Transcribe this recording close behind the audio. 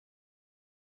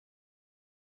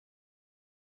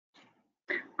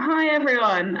Hi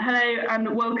everyone, hello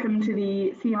and welcome to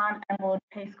the CEEMAN-Emerald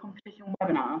Case Competition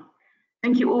webinar.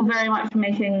 Thank you all very much for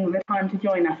making the time to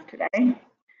join us today.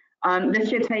 This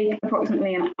should take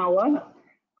approximately an hour.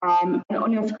 And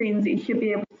on your screens you should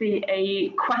be able to see a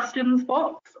questions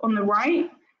box on the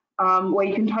right where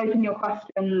you can type in your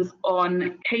questions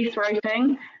on case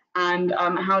writing and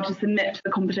how to submit to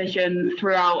the competition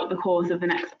throughout the course of the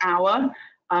next hour.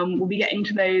 We'll be getting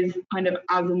to those kind of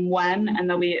as and when, and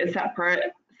there'll be a separate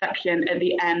section at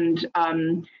the end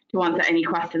to answer any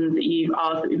questions that you've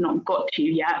asked that we've not got to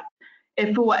yet.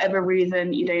 If for whatever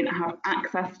reason you don't have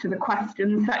access to the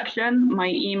questions section, my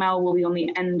email will be on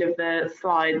the end of the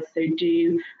slides, so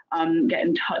do get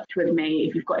in touch with me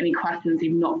if you've got any questions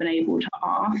you've not been able to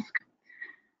ask.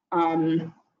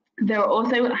 There are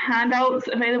also handouts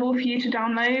available for you to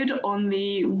download on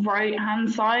the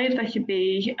right-hand side. There should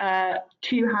be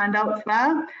 2 handouts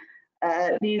there.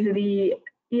 These are the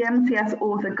EMCS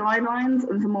author guidelines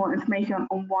and some more information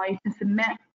on why to submit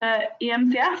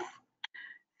EMCS.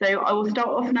 So I will start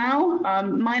off now.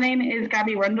 My name is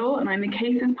Gabby Rundle and I'm the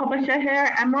cases publisher here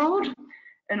at Emerald.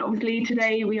 And obviously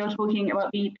today we are talking about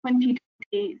the 2020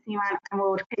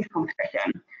 CEEMAN-Emerald case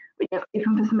competition, which is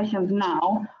open for submissions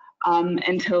now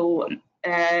until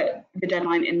the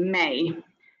deadline in May.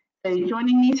 So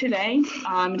joining me today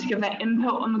to give their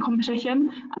input on the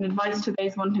competition and advice to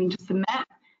those wanting to submit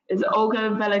is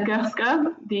Olga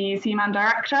Velagurska, the CEEMAN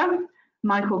Director,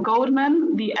 Michael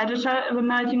Goldman, the Editor of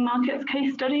Emerging Markets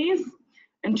Case Studies,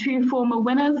 and 2 former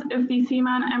winners of the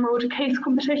CEEMAN-Emerald case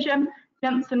competition,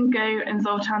 Jensen Go and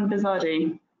Zoltan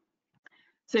Bizardi.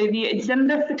 So the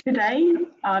agenda for today,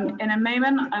 in a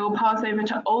moment, I will pass over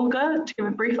to Olga to give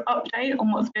a brief update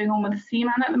on what's going on with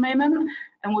CEEMAN at the moment,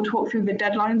 and we'll talk through the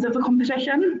deadlines of the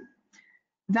competition.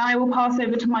 Then I will pass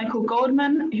over to Michael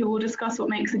Goldman, who will discuss what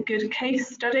makes a good case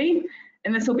study,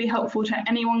 and this will be helpful to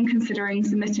anyone considering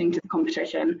submitting to the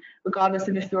competition, regardless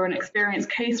of if you're an experienced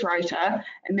case writer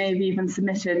and may have even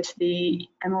submitted to the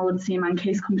Emerald CEEMAN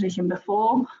case competition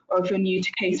before, or if you're new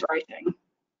to case writing.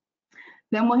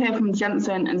 Then we'll hear from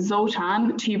Jensen and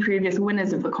Zoltan, 2 previous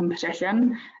winners of the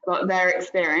competition, about their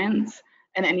experience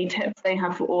and any tips they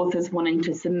have for authors wanting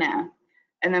to submit.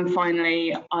 And then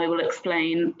finally, I will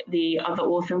explain the other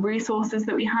author resources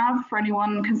that we have for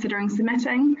anyone considering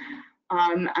submitting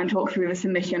and talk through the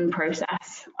submission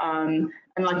process. And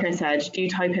like I said, do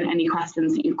type in any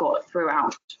questions that you've got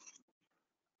throughout.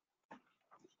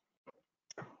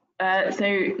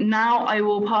 So now I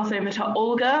will pass over to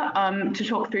Olga to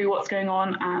talk through what's going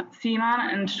on at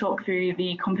CEEMAN and to talk through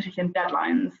the competition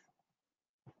deadlines.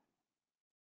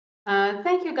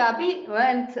 Thank you, Gabi.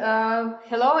 And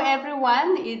hello,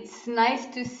 everyone. It's nice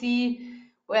to see,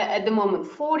 well, at the moment,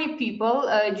 40 people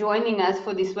joining us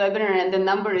for this webinar, and the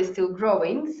number is still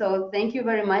growing. So thank you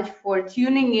very much for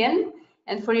tuning in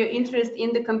and for your interest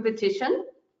in the competition.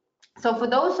 So for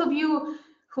those of you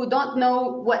who don't know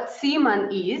what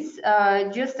CEEMAN is,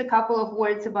 just a couple of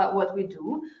words about what we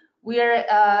do. We are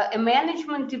a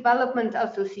management development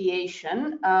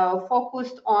association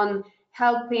focused on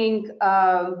helping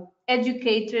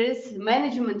educators,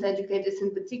 management educators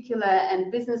in particular,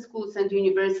 and business schools and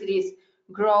universities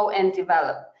grow and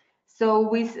develop. So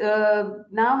we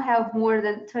now have more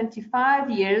than 25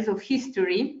 years of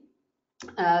history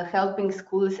helping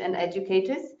schools and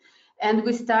educators. And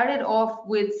we started off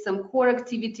with some core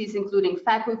activities, including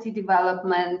faculty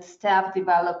development, staff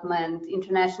development,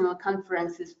 international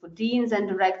conferences for deans and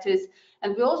directors.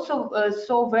 And we also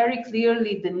saw very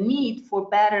clearly the need for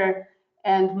better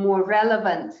and more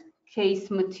relevant case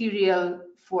material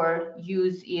for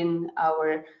use in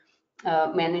our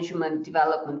management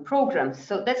development programs.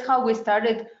 So that's how we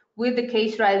started with the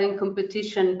case writing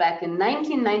competition back in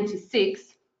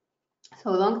 1996, so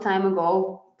a long time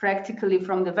ago, practically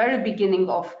from the very beginning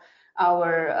of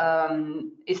our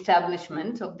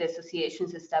establishment, of the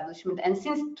association's establishment. And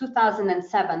since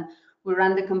 2007, we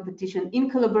run the competition in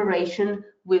collaboration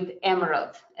with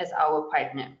Emerald as our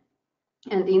partner,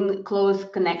 and in close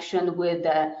connection with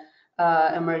the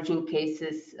Emerging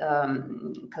Cases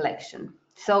collection.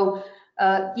 So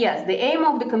yes, the aim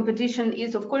of the competition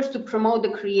is, of course, to promote the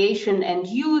creation and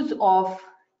use of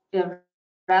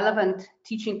relevant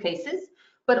teaching cases,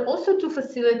 but also to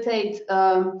facilitate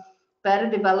better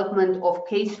development of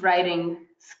case writing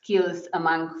skills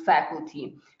among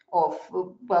faculty of,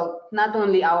 well, not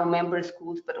only our member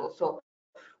schools, but also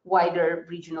wider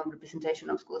regional representation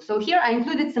of schools. So here I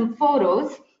included some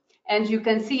photos, and you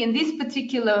can see in these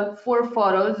particular 4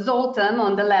 photos, Zoltan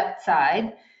on the left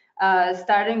side,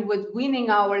 starting with winning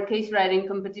our case writing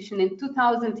competition in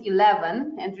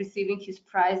 2011 and receiving his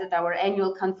prize at our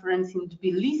annual conference in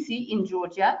Tbilisi in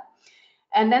Georgia.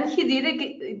 And then he did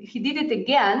it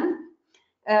again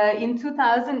in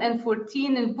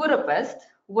 2014 in Budapest,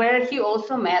 where he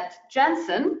also met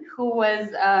Jensen, who was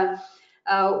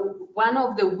one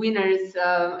of the winners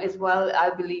as well. I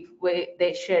believe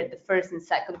they shared the first and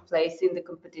second place in the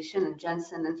competition, and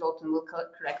Jensen and Zoltan will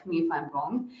correct me if I'm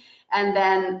wrong. And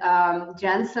then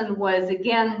Jensen was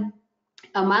again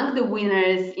among the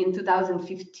winners in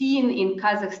 2015 in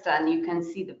Kazakhstan. You can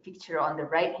see the picture on the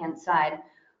right-hand side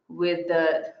with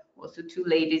also two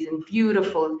ladies in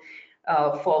beautiful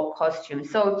folk costumes.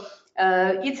 So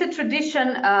it's a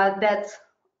tradition that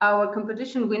our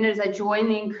competition winners are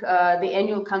joining the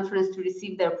annual conference to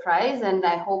receive their prize, and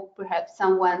I hope perhaps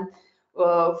someone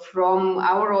from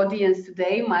our audience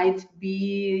today might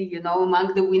be, you know,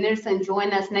 among the winners and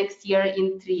join us next year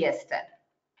in Trieste,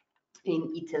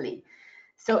 in Italy.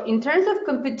 So in terms of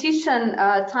competition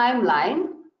timeline,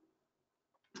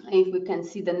 if we can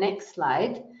see the next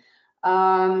slide,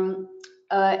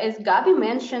 as Gabi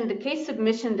mentioned, the case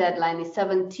submission deadline is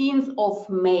 17th of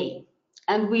May.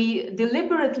 And we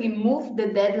deliberately moved the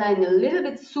deadline a little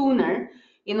bit sooner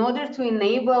in order to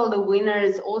enable the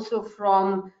winners also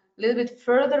from a little bit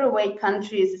further away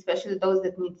countries, especially those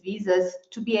that need visas,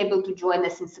 to be able to join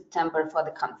us in September for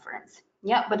the conference.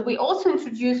 Yeah, but we also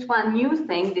introduced one new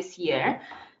thing this year,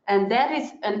 and that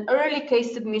is an early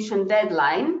case submission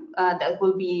deadline that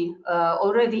will be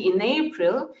already in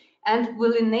April, and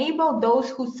will enable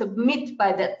those who submit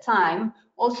by that time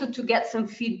also to get some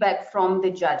feedback from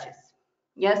the judges.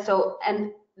 Yeah, so,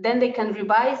 and then they can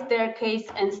revise their case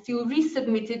and still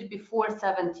resubmit it before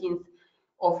 17th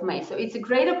of May. So it's a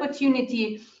great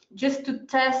opportunity just to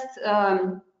test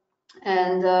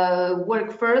and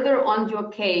work further on your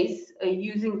case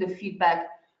using the feedback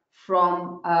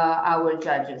from our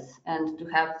judges, and to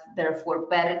have therefore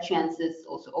better chances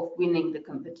also of winning the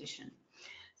competition.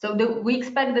 So we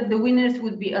expect that the winners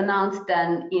would be announced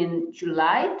then in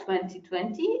July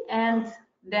 2020, and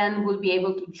then will be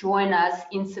able to join us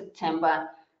in September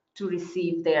to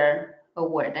receive their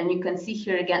award. And you can see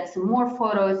here again some more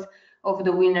photos of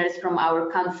the winners from our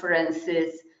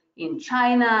conferences in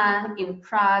China, in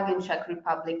Prague, in Czech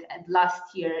Republic, and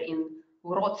last year in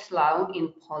Wrocław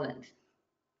in Poland.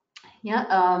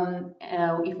 Yeah,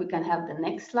 if we can have the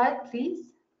next slide,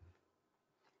 please.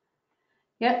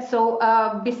 Yeah, so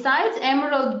besides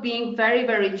Emerald being very,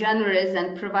 very generous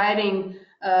and providing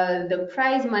the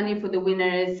prize money for the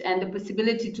winners and the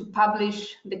possibility to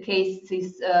publish the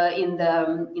cases in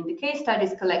the case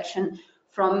studies collection,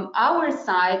 from our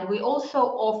side, we also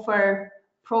offer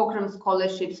program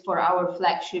scholarships for our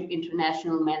flagship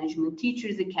International Management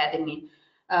Teachers Academy,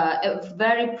 a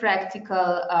very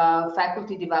practical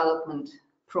faculty development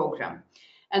program.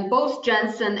 And both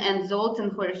Jensen and Zoltan,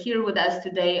 who are here with us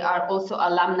today, are also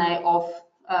alumni of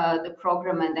the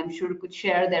program, and I'm sure could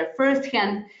share their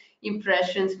first-hand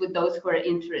impressions with those who are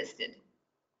interested.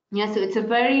 Yeah, so it's a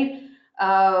very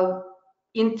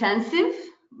intensive,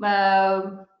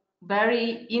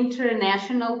 very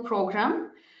international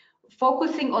program,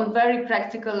 focusing on very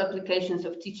practical applications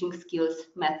of teaching skills,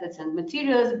 methods, and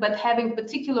materials, but having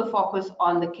particular focus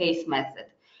on the case method.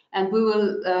 And we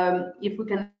will, if we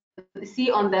can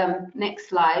see on the next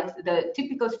slide, the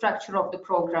typical structure of the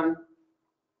program.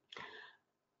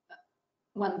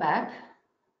 One back.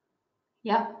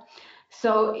 Yeah.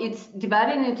 So it's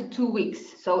divided into 2 weeks.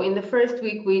 So in the first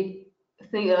week, we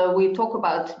talk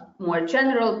about more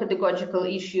general pedagogical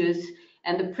issues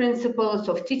and the principles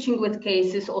of teaching with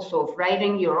cases, also of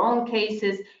writing your own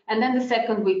cases. And then the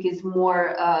second week is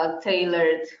more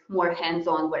tailored, more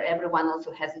hands-on, where everyone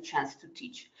also has a chance to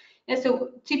teach. And so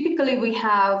typically we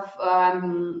have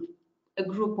a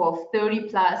group of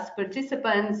 30+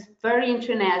 participants, very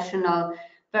international,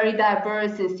 very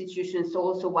diverse institutions, so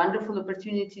also wonderful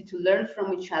opportunity to learn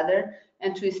from each other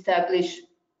and to establish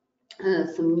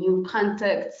some new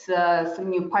contacts, some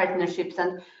new partnerships.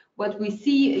 And what we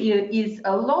see is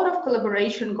a lot of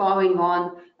collaboration going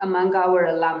on among our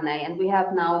alumni, and we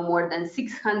have now more than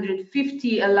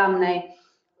 650 alumni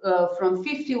from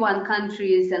 51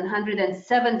 countries and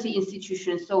 170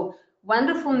 institutions. So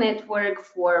wonderful network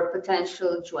for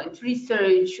potential joint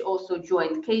research, also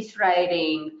joint case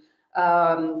writing,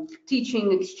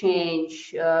 teaching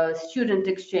exchange, student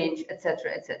exchange,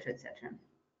 etc., etc., etc.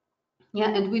 Yeah,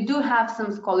 and we do have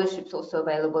some scholarships also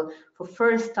available for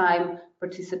first-time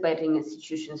participating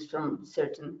institutions from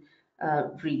certain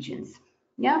regions.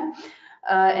 Yeah,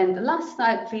 and the last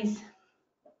slide, please.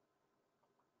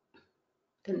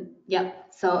 Yeah,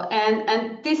 so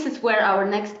and this is where our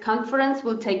next conference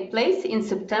will take place in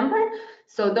September.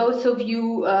 So those of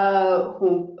you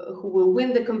who will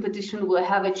win the competition will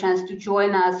have a chance to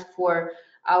join us for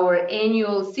our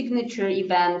annual signature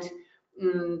event,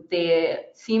 the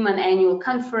CEEMAN annual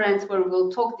conference, where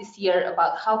we'll talk this year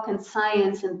about how can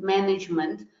science and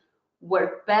management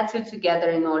work better together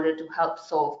in order to help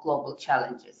solve global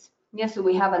challenges. Yes, so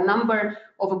we have a number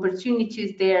of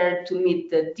opportunities there to meet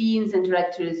the deans and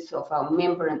directors of our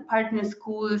member and partner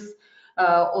schools,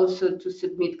 also to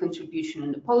submit contribution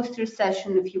in the poster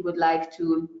session if you would like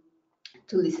to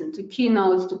listen to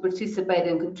keynotes, to participate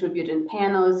and contribute in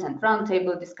panels and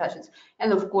roundtable discussions,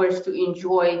 and of course to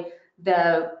enjoy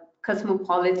the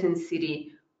cosmopolitan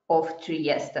city of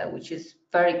Trieste, which is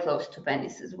very close to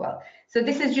Venice as well. So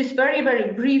this is just very,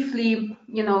 very briefly,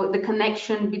 the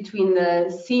connection between the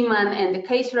CEEMAN and the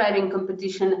case writing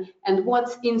competition and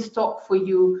what's in stock for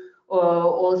you.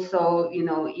 Also,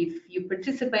 if you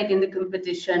participate in the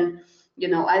competition,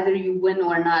 either you win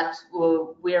or not,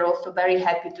 we're also very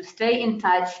happy to stay in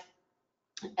touch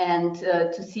and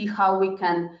to see how we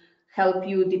can help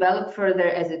you develop further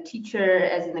as a teacher,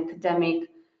 as an academic,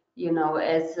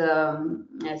 as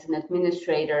an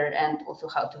administrator, and also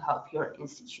how to help your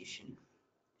institution.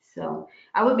 So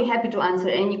I will be happy to answer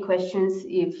any questions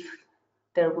if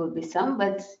there will be some,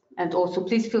 and also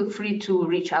please feel free to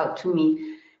reach out to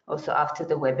me also after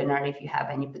the webinar if you have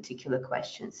any particular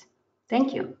questions.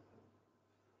 Thank you.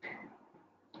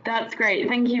 That's great.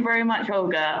 Thank you very much,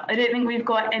 Olga. I don't think we've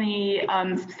got any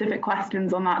specific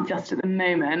questions on that just at the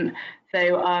moment.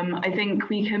 So I think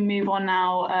we can move on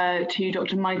now to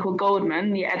Dr. Michael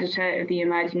Goldman, the editor of the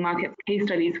Emerging Markets Case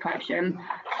Studies collection,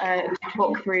 to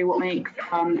talk through what makes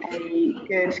a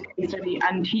good case study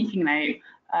and teaching note.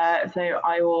 So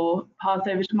I will pass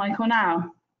over to Michael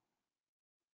now.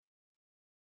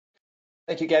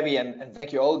 Thank you, Gabby, and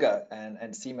thank you, Olga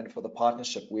and CEEMAN for the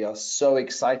partnership. We are so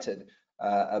excited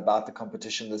about the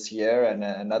competition this year and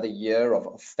another year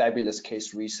of fabulous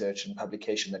case research and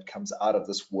publication that comes out of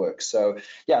this work. So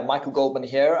yeah, Michael Goldman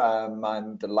here.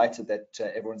 I'm delighted that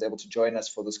everyone's able to join us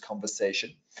for this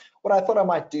conversation. What I thought I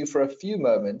might do for a few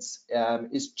moments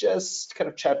is just kind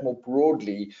of chat more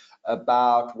broadly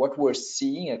about what we're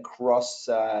seeing across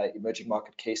emerging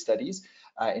market case studies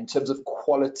in terms of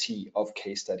quality of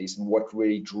case studies and what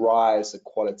really drives the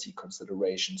quality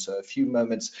consideration. So a few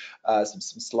moments, some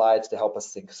slides to help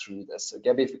us think through this. So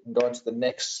Gabby, if we can go on to the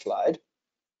next slide.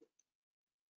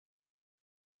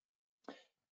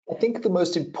 I think the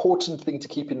most important thing to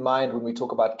keep in mind when we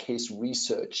talk about case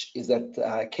research is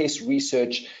that case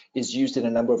research is used in a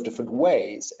number of different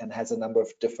ways and has a number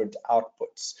of different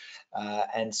outputs.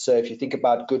 And so if you think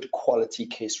about good quality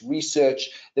case research,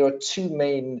 there are two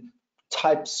main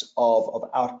types of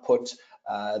output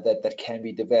that can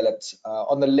be developed.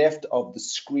 On the left of the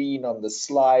screen on the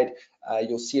slide,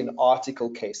 you'll see an article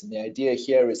case, and the idea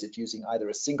here is that using either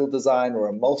a single design or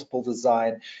a multiple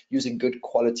design, using good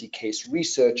quality case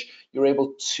research, you're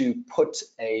able to put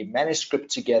a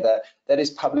manuscript together that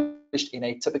is published in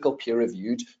a typical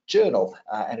peer-reviewed journal,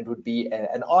 and it would be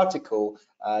an article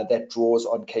that draws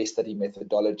on case study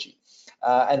methodology.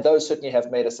 And those certainly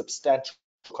have made a substantial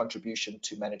contribution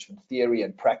to management theory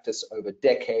and practice over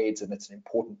decades, and it's an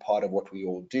important part of what we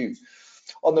all do.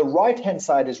 On the right-hand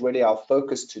side is really our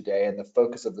focus today and the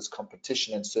focus of this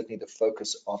competition, and certainly the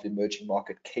focus of emerging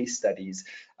market case studies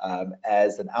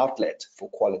as an outlet for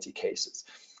quality cases.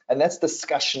 And that's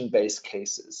discussion-based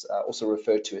cases, also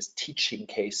referred to as teaching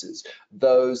cases,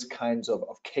 those kinds of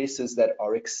cases that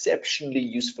are exceptionally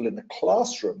useful in the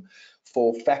classroom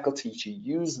for faculty to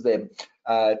use them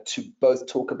to both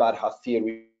talk about how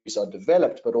theories are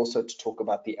developed, but also to talk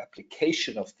about the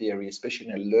application of theory, especially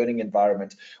in a learning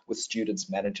environment with students,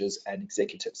 managers, and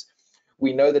executives.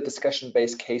 We know that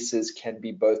discussion-based cases can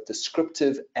be both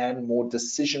descriptive and more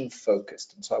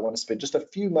decision-focused. And so I want to spend just a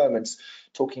few moments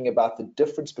talking about the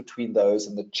difference between those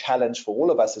and the challenge for all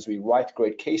of us as we write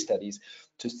great case studies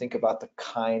to think about the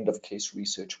kind of case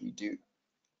research we do.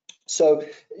 So,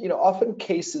 often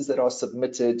cases that are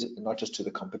submitted, not just to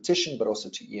the competition, but also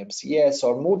to EMCS,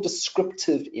 are more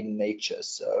descriptive in nature.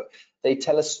 So they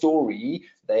tell a story,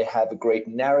 they have a great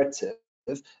narrative,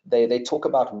 they talk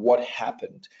about what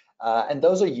happened. And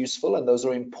those are useful and those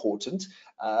are important.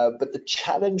 But the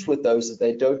challenge with those is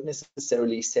they don't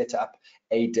necessarily set up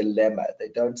a dilemma. They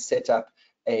don't set up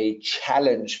a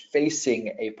challenge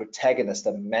facing a protagonist,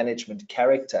 a management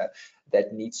character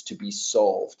that needs to be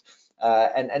solved.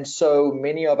 And so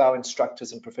many of our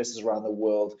instructors and professors around the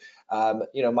world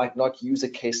might not use a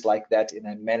case like that in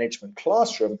a management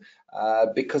classroom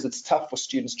because it's tough for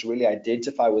students to really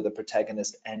identify with the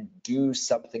protagonist and do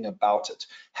something about it,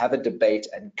 have a debate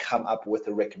and come up with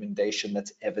a recommendation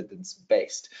that's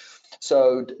evidence-based.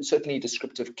 So certainly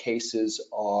descriptive cases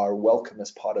are welcome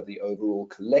as part of the overall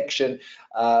collection,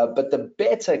 but the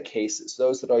better cases,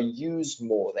 those that are used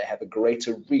more, they have a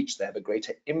greater reach, they have a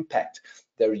greater impact,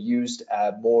 they're used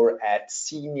more at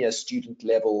senior student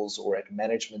levels or at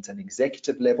management and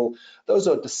executive level, those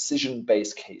are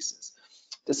decision-based cases.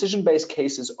 Decision-based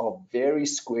cases are very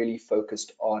squarely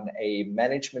focused on a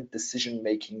management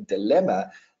decision-making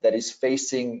dilemma that is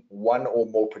facing one or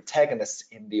more protagonists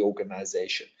in the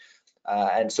organization.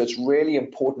 And so it's really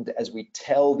important as we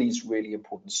tell these really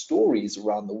important stories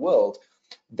around the world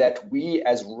that we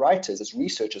as writers, as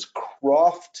researchers,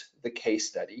 craft the case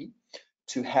study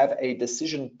to have a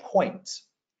decision point,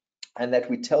 and that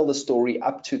we tell the story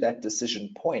up to that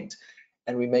decision point,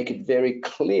 and we make it very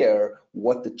clear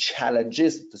what the challenge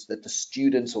is that the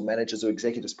students or managers or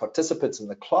executives, participants in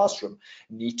the classroom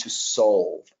need to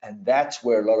solve. And that's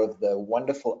where a lot of the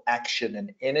wonderful action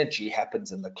and energy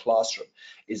happens in the classroom,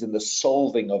 is in the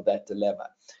solving of that dilemma.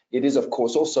 It is, of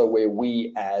course, also where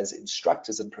we as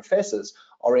instructors and professors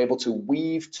are able to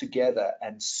weave together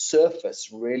and surface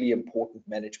really important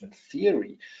management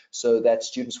theory so that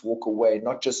students walk away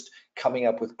not just coming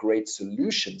up with great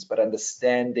solutions, but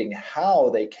understanding how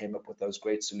they came up with those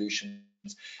great solutions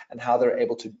and how they're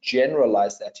able to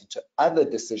generalize that into other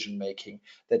decision making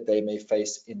that they may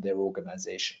face in their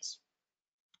organizations.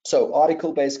 So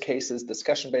article-based cases,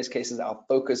 discussion-based cases, our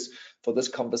focus for this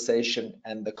conversation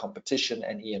and the competition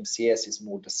and EMCS is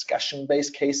more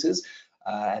discussion-based cases,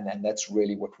 and that's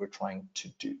really what we're trying to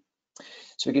do.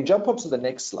 So we can jump on to the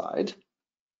next slide.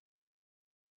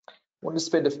 I want to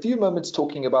spend a few moments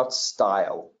talking about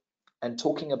style and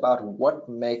talking about what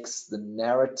makes the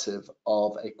narrative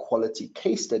of a quality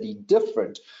case study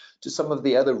different to some of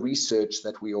the other research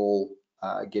that we all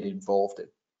get involved in.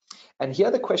 And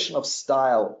here the question of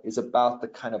style is about the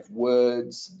kind of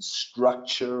words and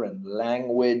structure and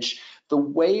language, the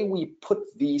way we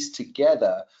put these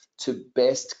together to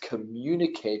best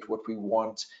communicate what we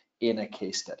want in a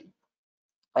case study.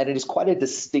 And it is quite a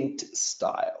distinct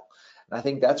style. And I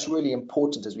think that's really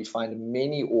important as we find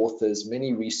many authors,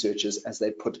 many researchers, as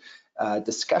they put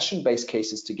discussion-based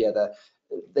cases together,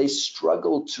 they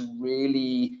struggle to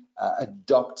really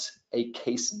adopt a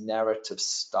case narrative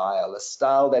style, a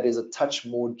style that is a touch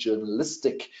more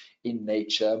journalistic in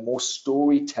nature, more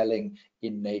storytelling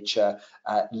in nature,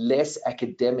 less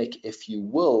academic, if you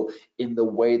will, in the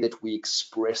way that we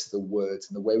express the words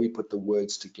and the way we put the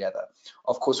words together.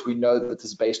 Of course, we know that this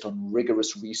is based on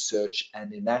rigorous research,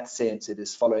 and in that sense, it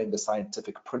is following the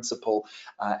scientific principle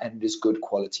and it is good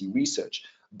quality research.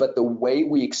 But the way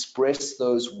we express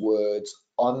those words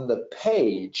on the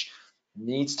page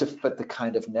needs to fit the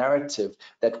kind of narrative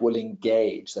that will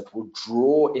engage, that will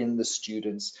draw in the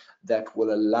students, that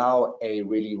will allow a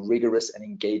really rigorous and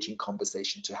engaging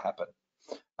conversation to happen.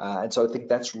 And so I think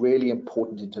that's really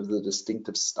important in terms of the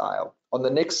distinctive style. On the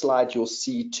next slide, you'll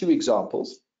see two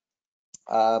examples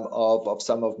of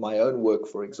some of my own work,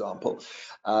 for example,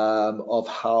 of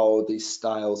how these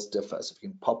styles differ. So if you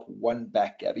can pop one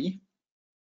back, Gabby.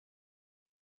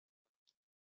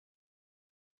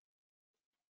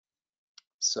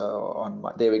 So on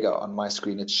my, there we go, on my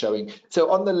screen it's showing. So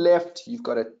on the left, you've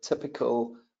got a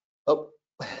typical, oh,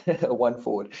 one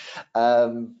forward.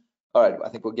 All right, I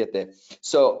think we'll get there.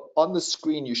 So on the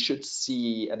screen, you should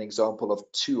see an example of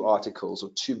two articles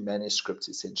or two manuscripts,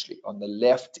 essentially. On the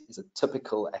left is a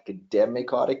typical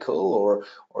academic article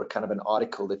or kind of an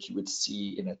article that you would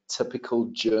see in a typical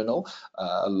journal,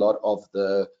 a lot of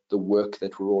the work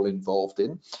that we're all involved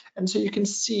in. And so you can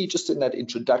see just in that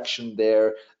introduction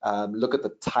there, look at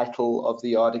the title of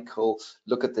the article,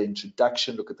 look at the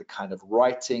introduction, look at the kind of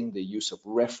writing, the use of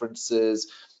references.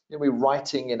 We're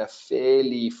writing in a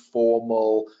fairly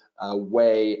formal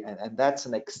way, and that's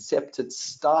an accepted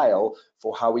style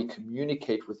for how we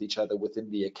communicate with each other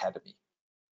within the academy.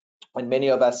 And many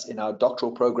of us in our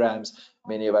doctoral programs,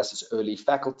 many of us as early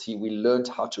faculty, we learned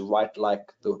how to write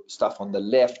like the stuff on the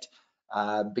left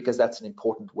because that's an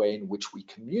important way in which we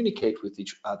communicate with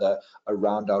each other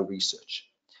around our research.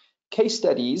 Case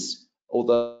studies,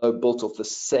 although built off the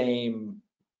same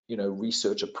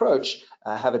research approach,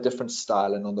 have a different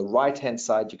style. And on the right hand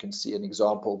side, you can see an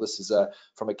example. This is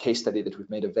from a case study that we've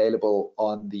made available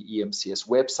on the EMCS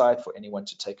website for anyone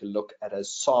to take a look at a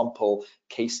sample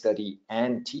case study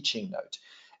and teaching note.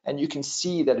 And you can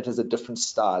see that it has a different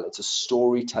style. It's a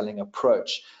storytelling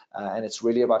approach. and it's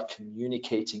really about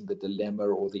communicating the dilemma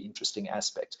or the interesting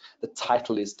aspect. The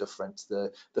title is different,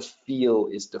 the feel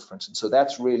is different, and so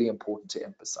that's really important to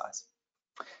emphasize.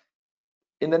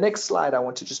 In the next slide, I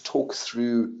want to just talk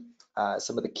through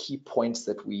some of the key points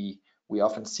that we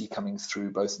often see coming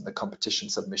through, both in the competition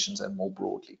submissions and more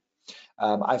broadly.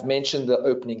 I've mentioned the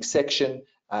opening section,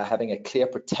 having a clear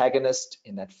protagonist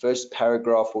in that first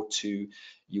paragraph or two.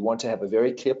 You want to have a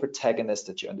very clear protagonist,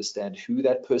 that you understand who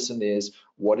that person is,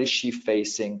 what is she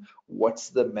facing, what's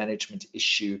the management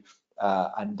issue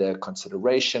under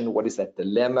consideration, what is that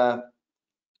dilemma,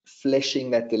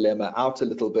 fleshing that dilemma out a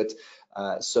little bit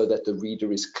so that the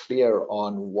reader is clear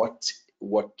on what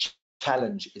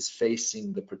challenge is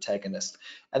facing the protagonist,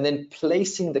 and then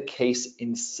placing the case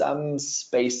in some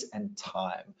space and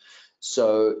time.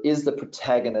 So is the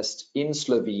protagonist in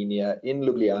Slovenia, in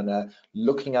Ljubljana,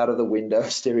 looking out of the window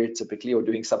stereotypically, or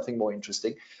doing something more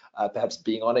interesting, perhaps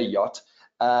being on a yacht,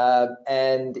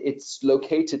 and it's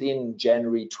located in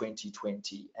January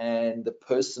 2020, and the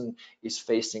person is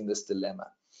facing this dilemma.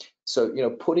 So,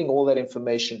 putting all that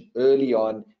information early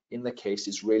on in the case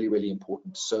is really, really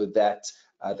important, so that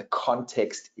the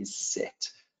context is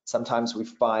set. Sometimes we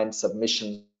find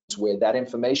submissions where that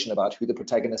information about who the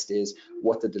protagonist is,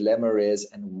 what the dilemma is,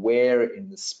 and where in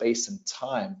the space and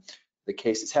time the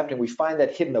case is happening, we find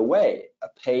that hidden away a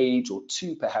page or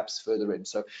two perhaps further in.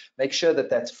 So make sure that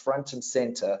that's front and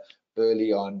center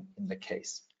early on in the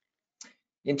case.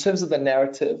 In terms of the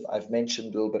narrative, I've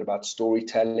mentioned a little bit about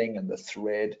storytelling and the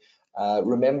thread.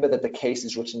 Remember that the case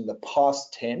is written in the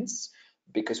past tense,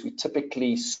 because we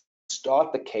typically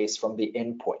start the case from the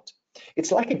end point.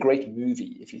 It's like a great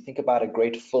movie. If you think about a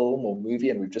great film or movie,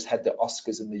 and we've just had the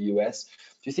Oscars in the US,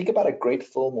 if you think about a great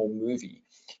film or movie,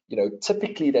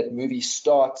 typically that movie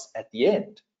starts at the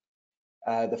end.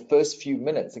 The first few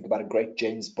minutes, think about a great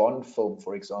James Bond film,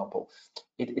 for example.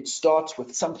 It starts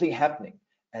with something happening,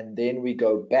 and then we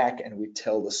go back and we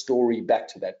tell the story back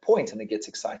to that point, and it gets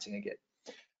exciting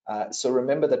again. So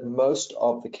remember that most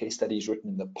of the case study is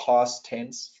written in the past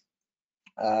tense,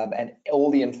 and all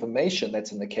the information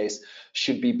that's in the case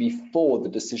should be before the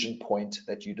decision point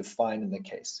that you define in the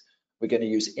case. We're going to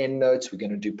use endnotes, we're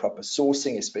going to do proper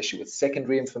sourcing, especially with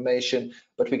secondary information,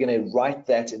 but we're going to write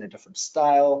that in a different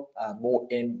style, more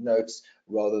endnotes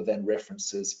rather than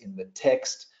references in the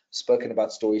text. Spoken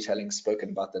about storytelling, spoken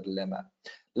about the dilemma.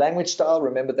 Language style,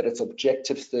 remember that it's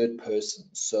objective third person.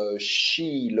 So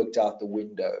she looked out the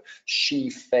window, she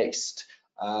faced,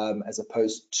 as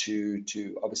opposed to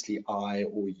obviously I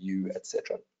or you,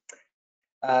 etc.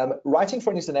 Writing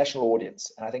for an international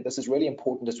audience, and I think this is really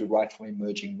important as we write for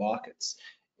emerging markets,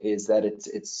 is that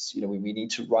it's we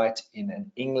need to write in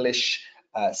an English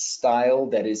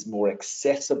style that is more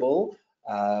accessible,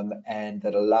 and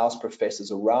that allows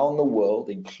professors around the world,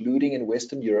 including in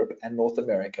Western Europe and North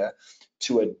America,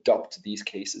 to adopt these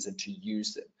cases and to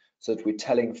use them, so that we're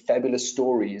telling fabulous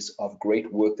stories of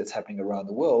great work that's happening around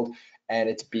the world, and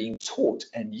it's being taught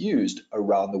and used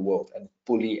around the world and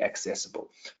fully accessible.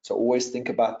 So always think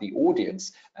about the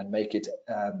audience and make it,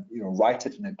 write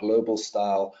it in a global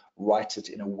style, write it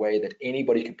in a way that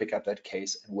anybody can pick up that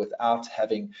case, and without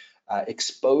having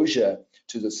exposure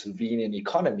to the Slovenian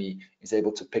economy, is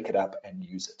able to pick it up and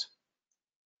use it.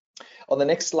 On the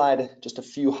next slide, just a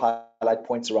few highlight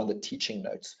points around the teaching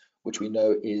notes, which we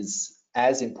know is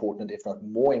as important, if not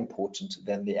more important,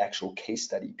 than the actual case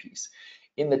study piece.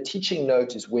 In the teaching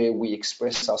note is where we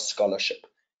express our scholarship.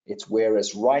 It's where,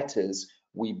 as writers,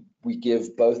 we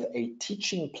give both a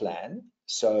teaching plan,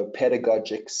 so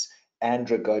pedagogics,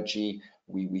 andragogy,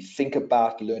 we think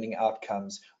about learning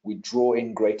outcomes, we draw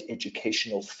in great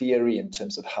educational theory in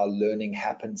terms of how learning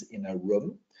happens in a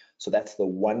room. So that's the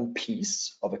one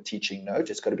piece of a teaching note.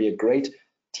 It's got to be a great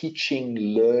teaching,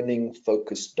 learning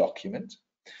focused document.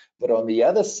 But on the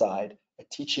other side, a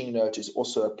teaching note is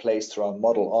also a place through our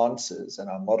model answers and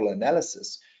our model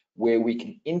analysis, where we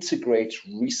can integrate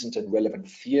recent and relevant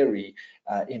theory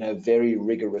in a very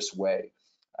rigorous way.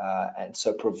 And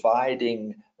so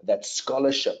providing that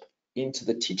scholarship into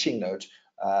the teaching note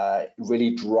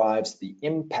really drives the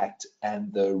impact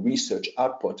and the research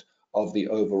output of the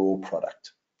overall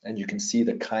product. And you can see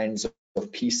the kinds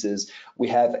of pieces. We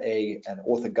have an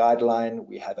author guideline,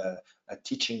 we have a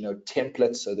teaching note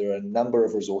template, so there are a number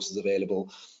of resources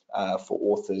available for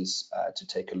authors to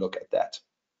take a look at that.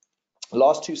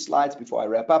 Last two slides before I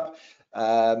wrap up,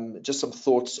 just some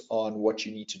thoughts on what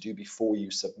you need to do before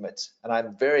you submit. And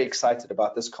I'm very excited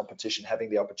about this competition, having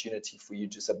the opportunity for you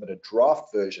to submit a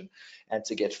draft version and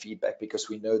to get feedback, because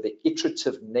we know the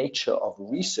iterative nature of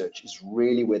research is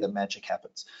really where the magic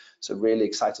happens. So really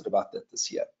excited about that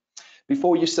this year.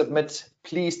 Before you submit,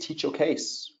 please teach your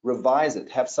case, revise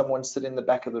it, have someone sit in the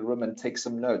back of the room and take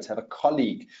some notes, have a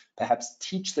colleague perhaps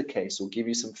teach the case or give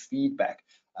you some feedback.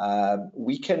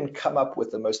 We can come up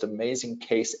with the most amazing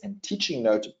case and teaching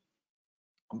note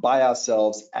by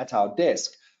ourselves at our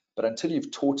desk, but until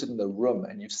you've taught it in the room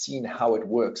and you've seen how it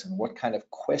works and what kind of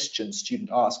questions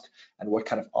students ask and what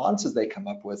kind of answers they come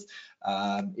up with,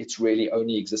 it's really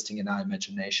only existing in our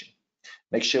imagination.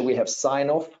 Make sure we have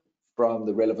sign-off from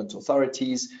the relevant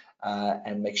authorities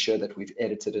and make sure that we've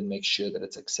edited and make sure that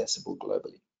it's accessible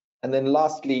globally. And then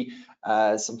lastly,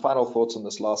 some final thoughts on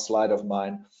this last slide of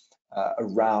mine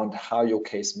around how your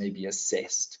case may be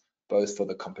assessed, both for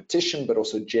the competition, but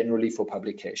also generally for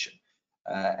publication.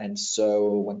 And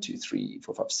so 1, 2, 3,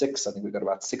 4, 5, 6, I think we've got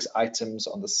about 6 items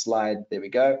on the slide. There we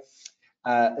go.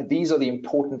 These are the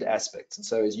important aspects. And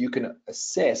so as you can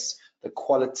assess the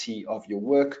quality of your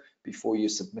work before you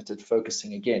submit it,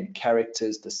 focusing again,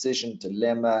 characters, decision,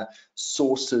 dilemma,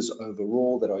 sources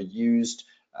overall that are used,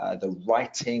 the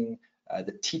writing,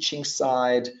 the teaching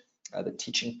side, the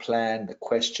teaching plan, the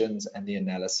questions, and the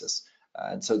analysis.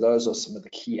 And so those are some of the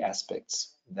key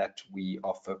aspects that we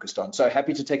are focused on. So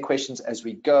happy to take questions as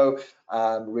we go.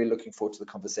 Really looking forward to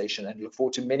the conversation and look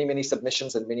forward to many, many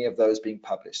submissions and many of those being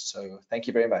published. So thank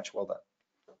you very much. Well done.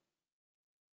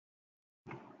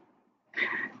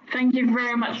 Thank you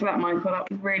very much for that, Michael.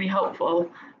 That was really helpful.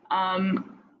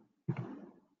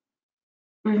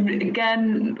 We've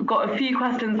again got a few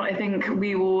questions, but I think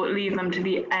we will leave them to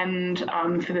the end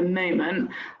for the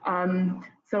moment.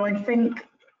 So I think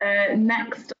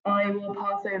next I will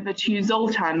pass over to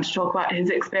Zoltan to talk about his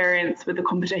experience with the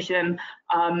competition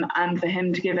and for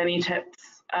him to give any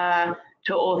tips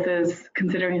to authors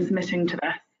considering submitting to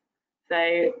this.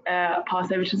 So pass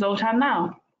over to Zoltan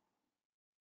now.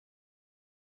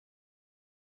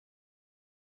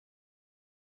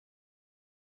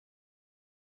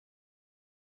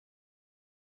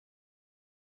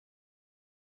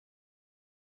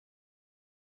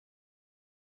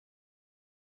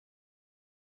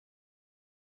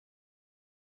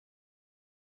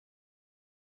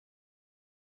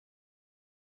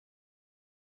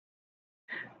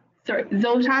 Sorry,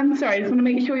 Zoltan, sorry, I just want to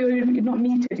make sure you're not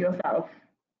muted yourself.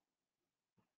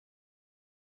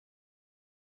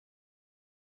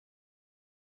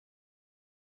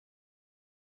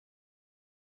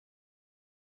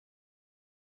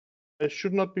 It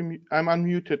should not be, I'm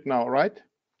unmuted now, right?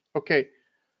 Okay.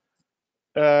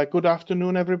 Good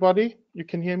afternoon, everybody. You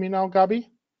can hear me now, Gabi?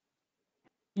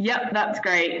 Yep, that's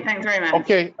great. Thanks very much.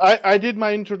 Okay, I did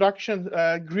my introduction,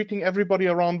 greeting everybody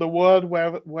around the world,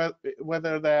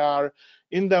 whether they are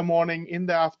in the morning, in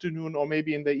the afternoon, or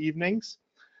maybe in the evenings.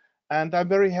 And I'm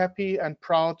very happy and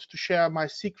proud to share my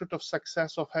secret of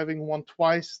success of having won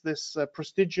twice this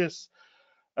prestigious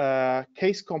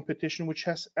case competition, which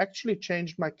has actually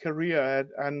changed my career.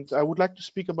 And I would like to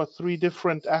speak about 3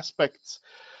 different aspects.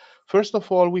 First of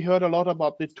all, we heard a lot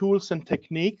about the tools and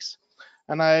techniques,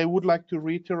 and I would like to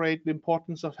reiterate the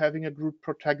importance of having a group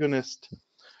protagonist.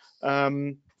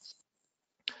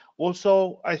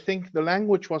 Also, I think the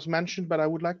language was mentioned, but I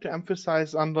would like to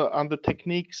emphasize on the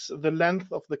techniques, the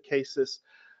length of the cases.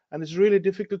 And it's really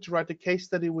difficult to write a case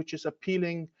study which is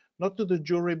appealing not to the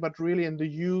jury, but really in the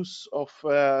use of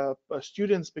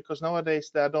students, because nowadays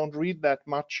they don't read that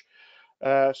much.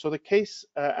 So the case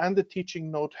and the teaching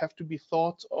note have to be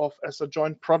thought of as a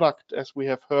joint product, as we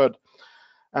have heard.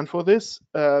 And for this,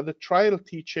 the trial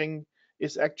teaching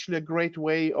is actually a great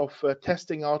way of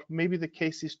testing out maybe the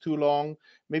case is too long,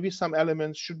 maybe some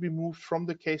elements should be moved from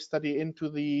the case study into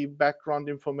the background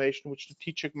information which the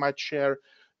teacher might share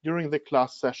during the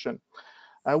class session.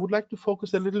 I would like to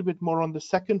focus a little bit more on the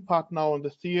second part now, on the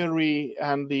theory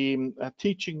and the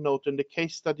teaching note and the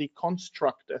case study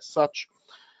construct as such.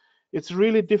 It's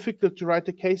really difficult to write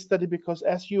a case study because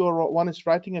as one is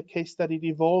writing a case study, it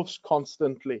evolves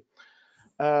constantly.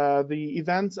 The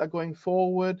events are going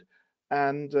forward,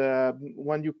 and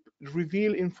when you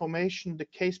reveal information, the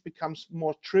case becomes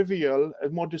more trivial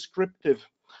and more descriptive.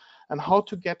 And how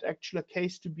to get actually a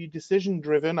case to be decision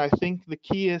driven, I think the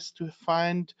key is to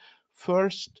find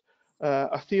first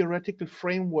a theoretical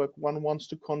framework one wants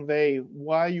to convey,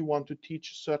 why you want to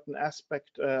teach a certain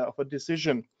aspect of a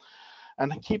decision,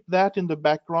 and keep that in the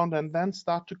background, and then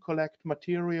start to collect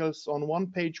materials on one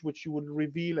page which you would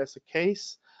reveal as a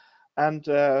case, and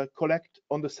collect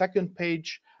on the second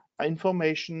page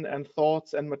information and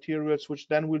thoughts and materials which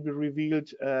then will be revealed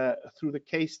through the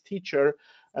case teacher,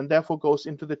 and therefore goes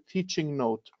into the teaching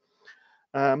note.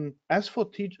 As for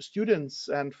students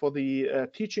and for the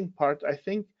teaching part, I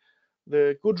think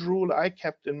the good rule I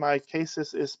kept in my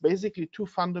cases is basically 2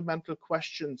 fundamental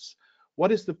questions.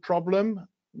 what is the problem,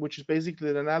 which is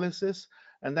basically the analysis,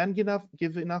 and then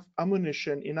give enough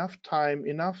ammunition, enough time,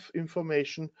 enough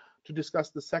information to discuss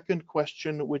the second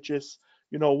question, which is,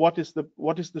 what is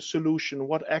the solution,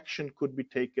 what action could be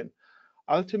taken.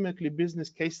 Ultimately, business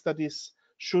case studies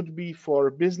should be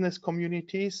for business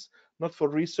communities, not for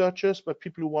researchers, but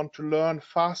people who want to learn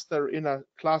faster in a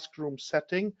classroom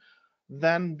setting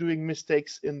than doing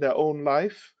mistakes in their own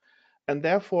life. And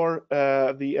therefore,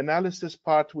 the analysis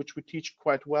part, which we teach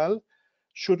quite well,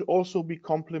 should also be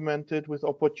complemented with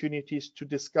opportunities to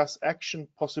discuss action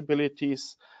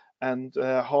possibilities and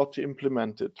how to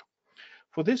implement it.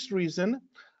 For this reason,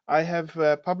 I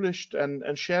have published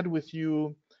and shared with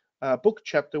you a book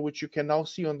chapter, which you can now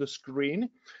see on the screen.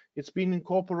 It's been in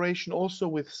cooperation also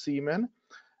with CEEMAN,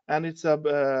 and it's a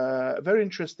very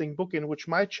interesting book in which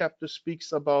my chapter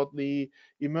speaks about the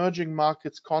emerging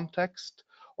markets context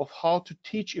of how to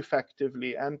teach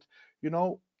effectively. And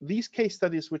these case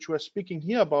studies which we're speaking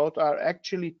here about are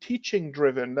actually teaching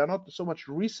driven. They're not so much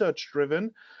research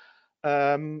driven.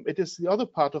 It is the other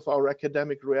part of our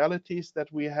academic realities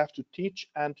that we have to teach,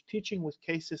 and teaching with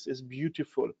cases is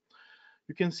beautiful.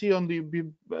 You can see on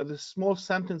the small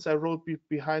sentence I wrote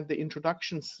behind the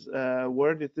introductions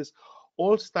word, it is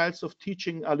all styles of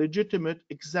teaching are legitimate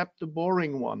except the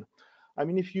boring one. I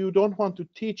mean, if you don't want to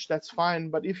teach, that's fine,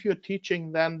 but if you're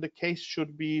teaching, then the case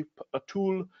should be a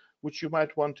tool which you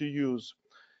might want to use.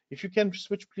 If you can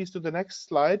switch please to the next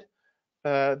slide,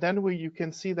 then you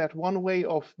can see that one way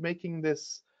of making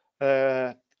this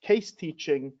case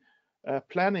teaching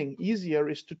planning easier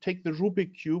is to take the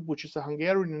Rubik Cube, which is a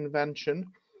Hungarian invention,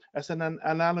 as an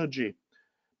analogy.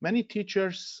 Many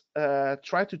teachers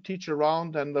try to teach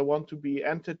around and they want to be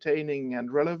entertaining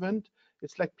and relevant.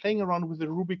 It's like playing around with the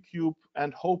Rubik Cube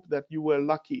and hope that you were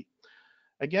lucky.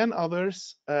 Again,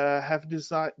 others have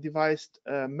devised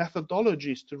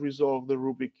methodologies to resolve the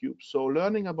Rubik Cube. So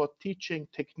learning about teaching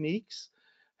techniques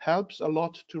helps a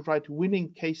lot to write winning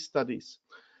case studies.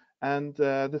 And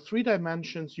the 3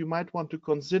 dimensions you might want to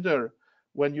consider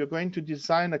when you're going to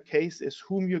design a case is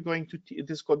whom you're going to teach. It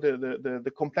is called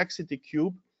the complexity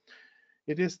cube.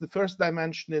 It is the first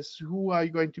dimension is who are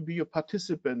you going to be your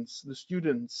participants, the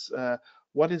students,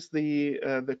 what is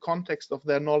the context of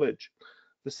their knowledge.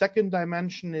 The second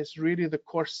dimension is really the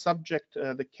course subject,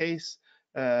 the case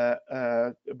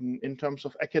in terms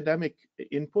of academic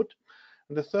input.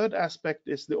 And the third aspect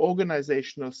is the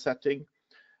organizational setting.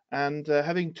 And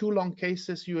having 2 long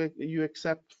cases, you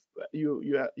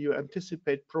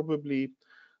anticipate probably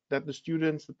that the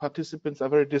students, the participants are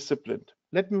very disciplined.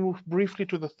 Let me move briefly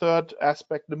to the third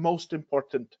aspect, the most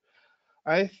important.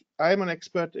 I'm an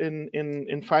expert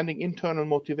in finding internal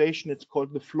motivation. It's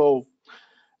called the flow.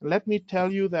 Let me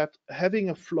tell you that having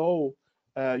a flow,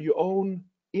 your own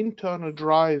internal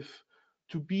drive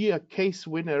to be a case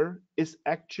winner is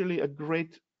actually a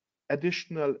great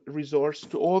additional resource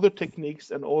to all the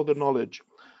techniques and all the knowledge.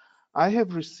 I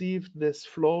have received this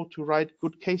flow to write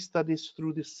good case studies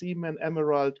through the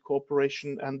CEEMAN-Emerald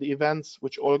cooperation and the events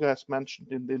which Olga has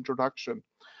mentioned in the introduction.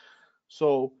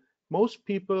 So most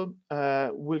people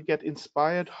will get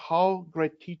inspired how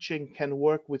great teaching can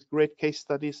work with great case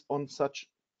studies on such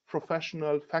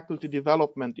professional faculty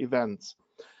development events.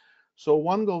 So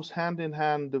one goes hand in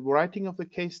hand, the writing of the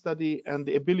case study and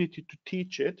the ability to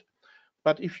teach it.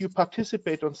 But if you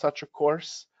participate on such a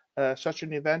course, such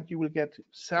an event, you will get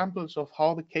samples of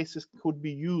how the cases could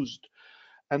be used.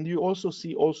 And you also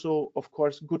see of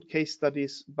course, good case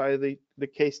studies by the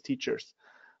case teachers.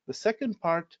 The second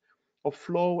part of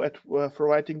flow for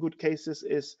writing good cases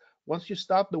is once you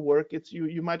start the work,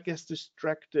 you might get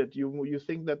distracted. You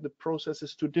think that the process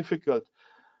is too difficult.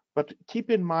 But keep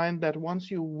in mind that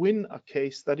once you win a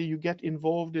case study, you get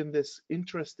involved in this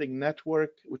interesting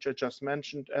network, which I just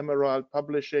mentioned, Emerald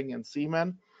Publishing and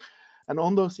CEEMAN. And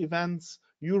on those events,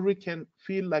 you can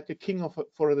feel like a king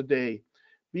for the day.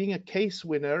 Being a case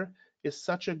winner is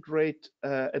such a great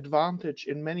advantage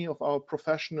in many of our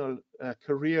professional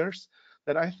careers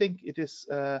that I think it is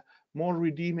more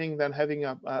redeeming than having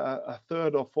a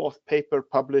third or fourth paper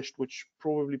published, which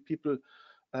probably people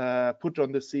put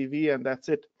on the CV and that's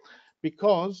it.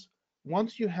 Because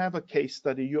once you have a case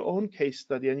study, your own case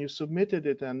study, and you submitted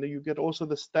it and you get also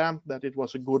the stamp that it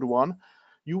was a good one,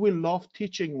 you will love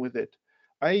teaching with it.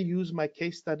 I use my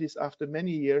case studies after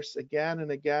many years again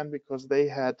and again because they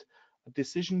had a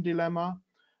decision dilemma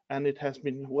and it has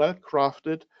been well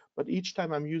crafted. But each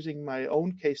time I'm using my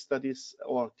own case studies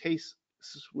or cases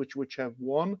which have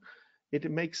won, it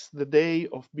makes the day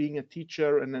of being a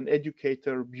teacher and an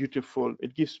educator beautiful.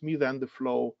 It gives me then the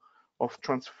flow of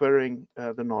transferring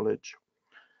the knowledge.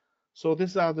 So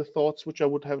these are the thoughts which I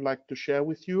would have liked to share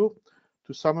with you.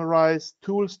 To summarize,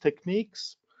 tools,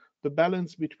 techniques, the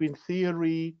balance between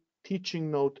theory, teaching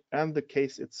note, and the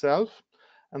case itself.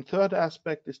 And third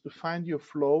aspect is to find your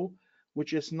flow,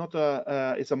 which is not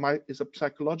is a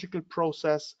psychological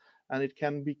process, and it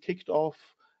can be kicked off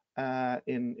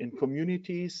in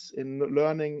communities, in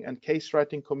learning and case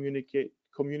writing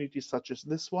communities such as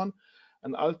this one,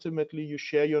 and ultimately you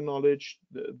share your knowledge,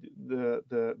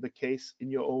 the case in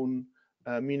your own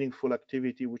meaningful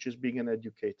activity, which is being an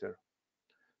educator.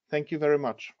 Thank you very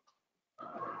much.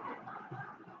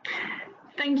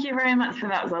 Thank you very much for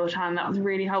that, Zoltan. That was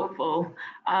really helpful.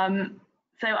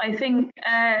 So I think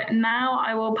now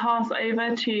I will pass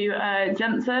over to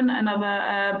Jensen,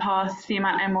 another past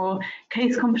CEEMAN-Emerald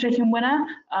case competition winner,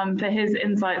 for his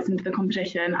insights into the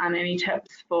competition and any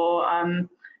tips for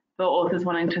authors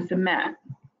wanting to submit.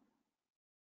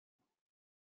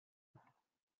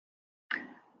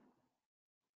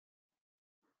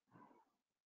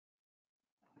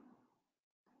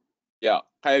 Yeah,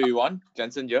 hi everyone,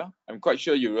 Jensen here. I'm quite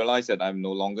sure you realize that I'm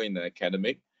no longer in the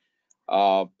academic.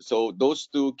 So those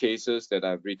two cases that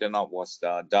I've written out was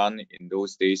done in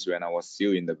those days when I was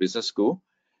still in the business school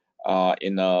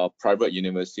in a private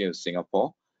university of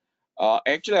Singapore.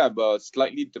 Actually, I have a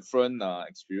slightly different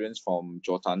experience from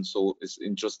Jotan, so it's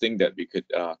interesting that we could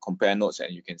compare notes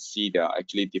and you can see there are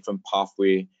actually different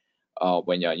pathway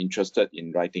when you're interested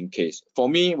in writing case. For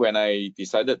me, when I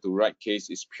decided to write case,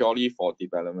 it's purely for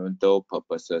developmental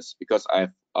purposes because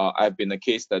I've been a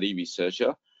case study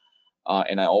researcher.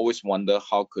 And I always wonder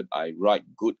how could I write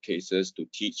good cases to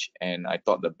teach, and I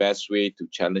thought the best way to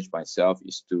challenge myself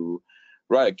is to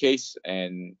write a case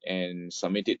and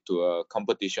submit it to a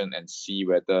competition and see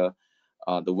whether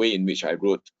the way in which I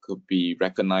wrote could be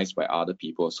recognized by other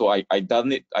people. So I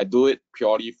do it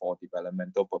purely for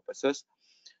developmental purposes.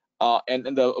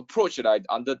 And the approach that I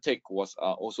undertake was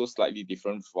also slightly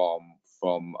different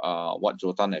from what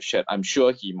Jotan has shared. I'm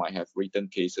sure he might have written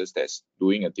cases that's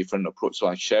doing a different approach. So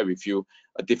I share with you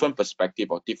a different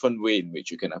perspective or different way in which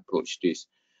you can approach this.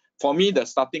 For me, the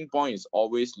starting point is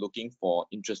always looking for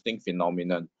interesting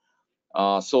phenomenon.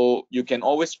 So you can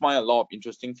always find a lot of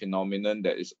interesting phenomenon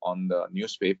that is on the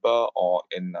newspaper or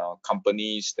in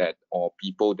companies that or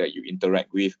people that you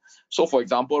interact with. So for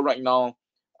example, right now,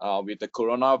 with the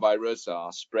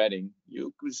coronavirus spreading,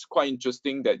 it's quite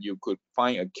interesting that you could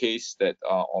find a case that,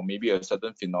 or maybe a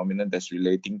certain phenomenon that's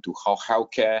relating to how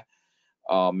healthcare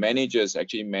manages,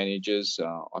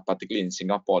 particularly in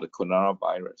Singapore, the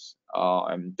coronavirus.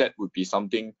 And that would be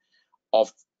something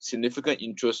of significant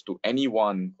interest to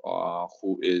anyone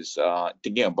who is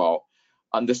thinking about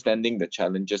understanding the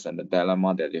challenges and the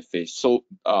dilemma that they face. So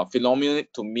phenomenon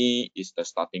to me is the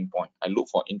starting point. I look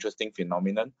for interesting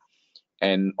phenomenon.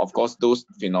 And of course, those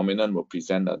phenomena will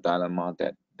present a dilemma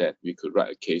that we could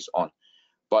write a case on.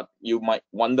 But you might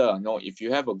wonder, if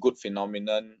you have a good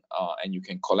phenomenon and you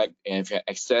can collect, and if you have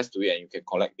access to it and you can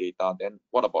collect data, then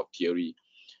what about theory?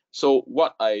 So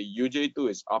what I usually do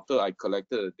is after I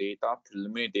collected the data,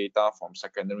 preliminary data from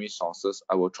secondary sources,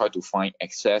 I will try to find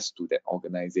access to that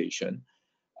organization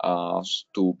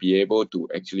to be able to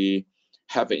actually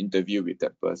have an interview with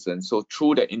that person. So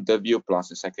through the interview plus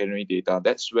the secondary data,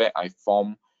 that's where I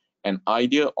form an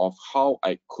idea of how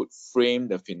I could frame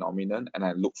the phenomenon, and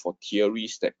I look for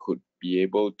theories that could be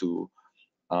able to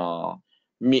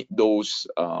meet those,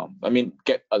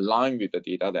 get aligned with the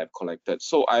data that I've collected.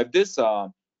 So I have this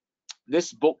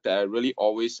book that I really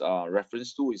always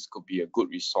reference to. Could be a good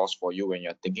resource for you when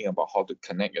you're thinking about how to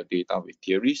connect your data with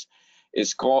theories.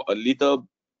 It's called a little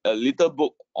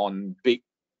book on big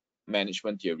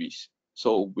management theories.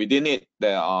 So within it,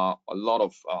 there are a lot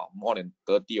of more than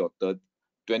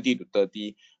 20 to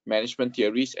 30 management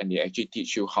theories, and they actually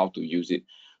teach you how to use it.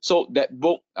 So that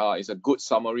book is a good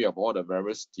summary of all the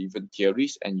various different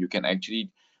theories, and you can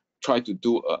actually try to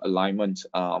do alignment.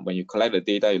 When you collect the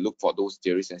data, you look for those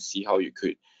theories and see how you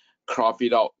could craft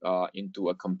it out into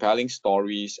a compelling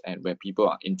stories, and where people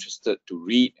are interested to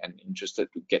read and interested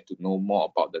to get to know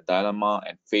more about the dilemma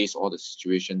and face all the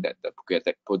situation that the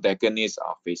protagonists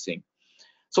are facing.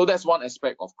 So that's one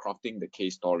aspect of crafting the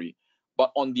case story.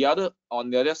 But on the other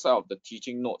side of the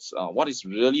teaching notes, what is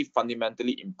really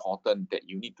fundamentally important that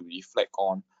you need to reflect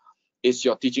on is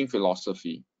your teaching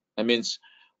philosophy. That means,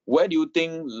 where do you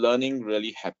think learning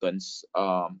really happens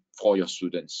for your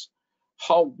students?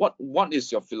 What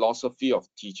is your philosophy of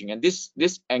teaching? And this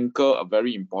anchor a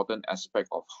very important aspect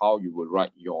of how you will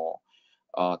write your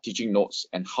teaching notes,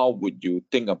 and how would you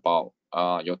think about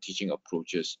your teaching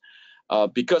approaches.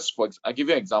 Because I give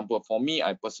you an example. For me,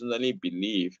 I personally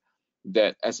believe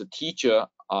that as a teacher,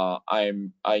 I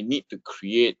need to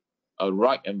create a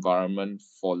right environment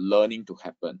for learning to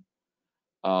happen.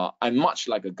 I'm much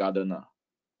like a gardener,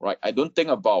 right? I don't think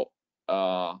about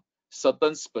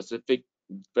certain specific,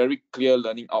 very clear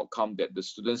learning outcome that the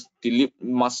students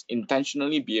must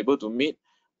intentionally be able to meet,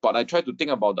 but I try to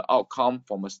think about the outcome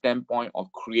from a standpoint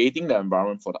of creating the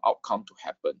environment for the outcome to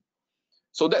happen.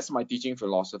 So that's my teaching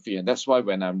philosophy, and that's why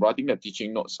when I'm writing the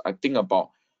teaching notes, I think about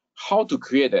how to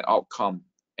create that outcome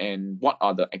and what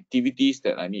are the activities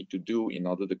that I need to do in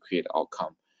order to create the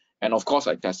outcome. And of course,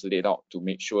 I tested it out to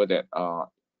make sure that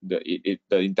the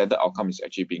intended outcome is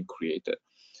actually being created.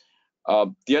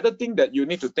 The other thing that you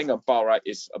need to think about, right,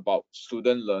 is about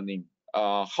student learning.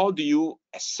 How do you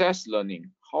assess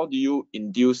learning? How do you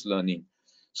induce learning?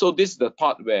 So this is the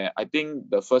part where I think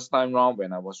the first time round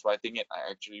when I was writing it, I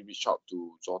actually reached out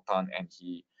to Jotan and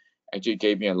he actually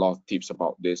gave me a lot of tips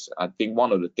about this. I think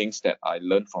one of the things that I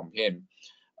learned from him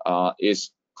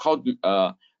is how do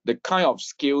the kind of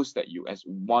skills that you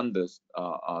want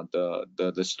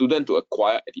the student to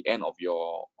acquire at the end of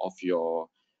your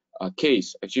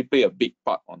case actually play a big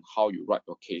part on how you write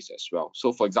your case as well.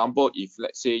 So for example, if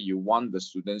let's say you want the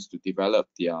students to develop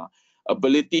their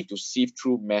ability to sift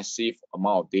through massive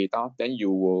amount of data, then you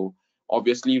will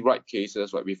obviously write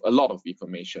cases right, with a lot of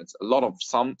information, a lot of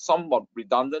some are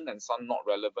redundant and some not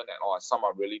relevant at all, some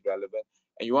are really relevant,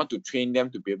 and you want to train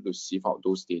them to be able to sift out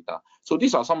those data. So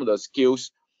these are some of the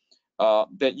skills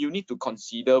that you need to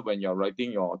consider when you're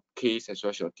writing your case as well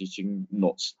as your teaching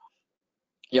notes.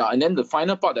 Yeah, and then the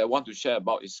final part that I want to share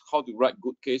about is how to write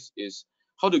good case, is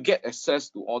how to get access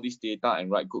to all these data and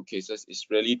write good cases is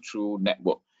really through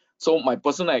network. So my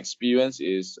personal experience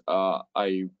is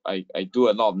I do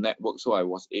a lot of network, so I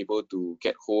was able to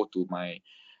get hold to my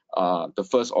the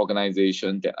first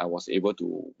organization that I was able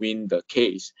to win the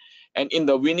case. And in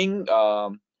the winning,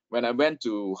 when I went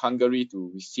to Hungary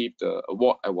to receive the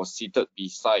award, I was seated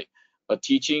beside a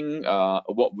teaching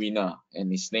award winner,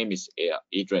 and his name is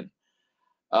Adrian.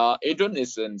 Adrian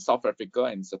is in South Africa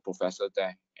and is a professor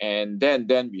there. And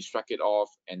then we struck it off,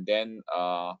 and then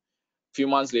few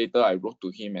months later, I wrote to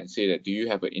him and said that, do you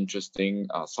have an interesting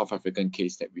South African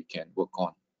case that we can work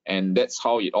on? And that's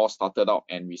how it all started out,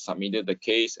 and we submitted the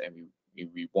case and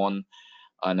we won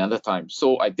another time.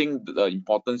 So I think the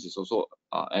importance is also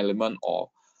an element of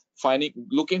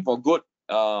looking for good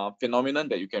phenomenon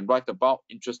that you can write about,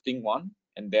 interesting one,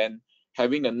 and then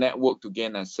having a network to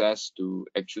gain access to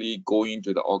actually go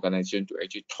into the organization to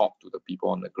actually talk to the people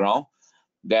on the ground.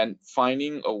 Then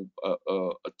finding a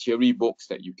theory books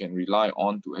that you can rely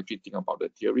on to actually think about the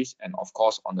theories, and of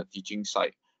course on the teaching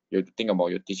side, you have to think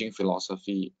about your teaching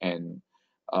philosophy and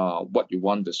what you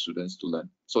want the students to learn.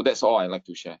 So that's all I like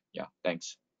to share. Yeah,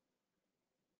 thanks.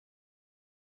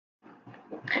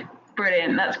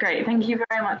 Brilliant, that's great. Thank you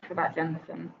very much for that,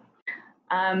 Jensen.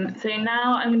 So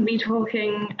now I'm going to be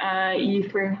talking you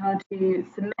through how to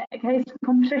submit a case to the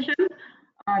competition,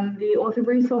 the author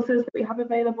resources that we have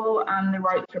available, and the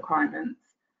rights requirements.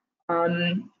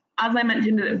 As I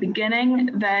mentioned at the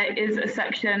beginning, there is a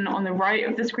section on the right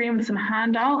of the screen with some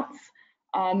handouts,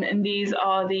 and these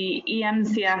are the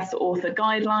EMCS author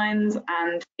guidelines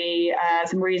and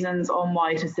some reasons on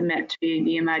why to submit to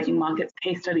the Emerging Markets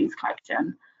Case Studies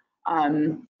collection.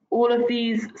 All of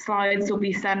these slides will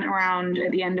be sent around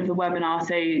at the end of the webinar,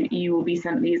 so you will be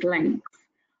sent these links.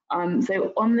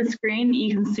 So on the screen,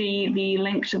 you can see the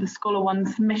link to the ScholarOne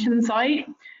submission site.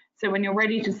 So when you're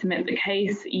ready to submit the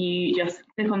case, you just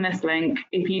click on this link.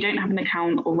 If you don't have an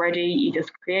account already, you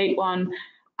just create one.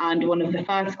 And one of the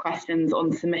first questions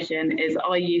on submission is,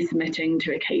 are you submitting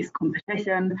to a case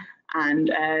competition? And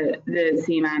the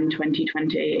CEEMAN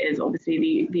 2020 is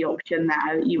obviously the option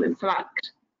that you would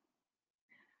select.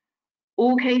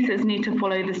 All cases need to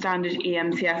follow the standard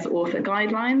EMCS author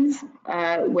guidelines,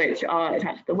 which are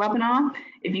attached to the webinar.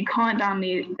 If you can't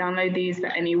download these for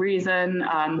any reason,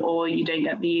 or you don't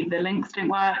get the links don't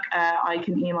work, I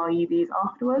can email you these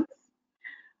afterwards.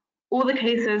 All the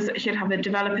cases should have a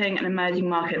developing and emerging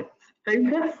markets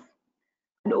focus,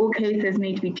 and all cases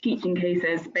need to be teaching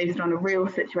cases based on a real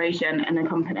situation in a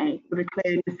company with a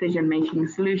clear decision-making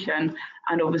solution,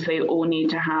 and obviously all need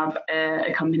to have an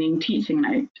accompanying teaching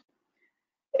note.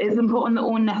 It's important that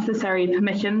all necessary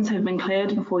permissions have been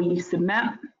cleared before you submit.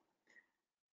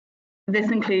 This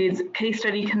includes case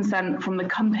study consent from the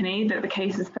company that the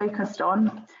case is focused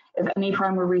on, if any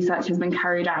primary research has been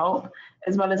carried out,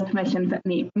 as well as permission for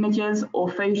any images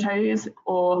or photos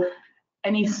or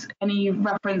any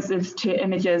references to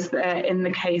images that are in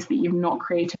the case that you've not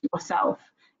created yourself.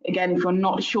 Again, if you're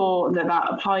not sure that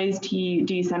that applies to you,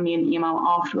 do send me an email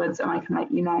afterwards and I can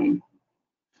let you know.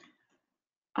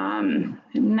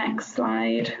 Next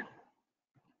slide.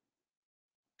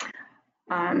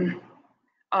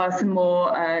 are some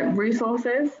more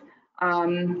resources.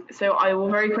 So I will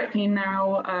very quickly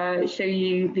now show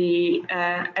you the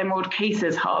Emerald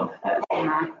Cases Hub that's on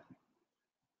there.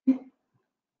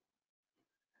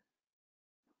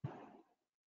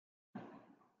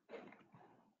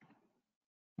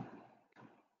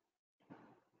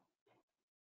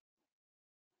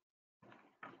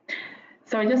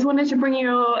 So I just wanted to bring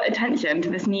your attention to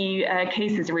this new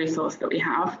cases resource that we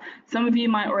have. Some of you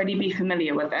might already be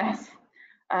familiar with this.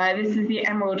 This is the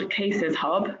Emerald Cases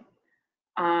Hub.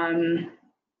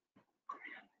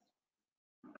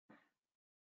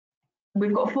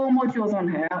 We've got 4 modules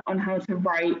on here on how to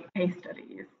write case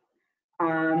studies.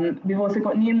 We've also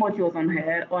got new modules on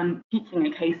here on teaching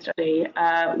a case study,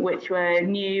 which were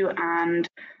new and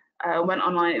went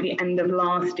online at the end of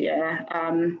last year.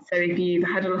 So if you've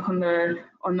had a look on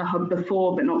the hub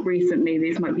before but not recently,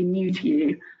 these might be new to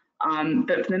you.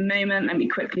 But for the moment, let me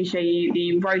quickly show you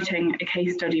the writing a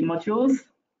case study modules.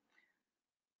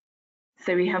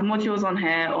 So we have modules on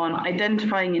here on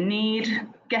identifying a need,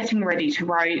 getting ready to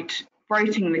write,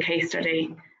 writing the case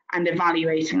study, and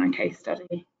evaluating the case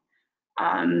study.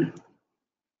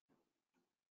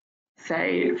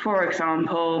 So for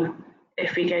example,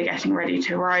 if we go getting ready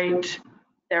to write,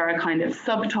 there are kind of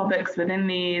subtopics within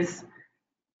these.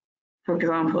 For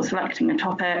example, selecting a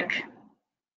topic.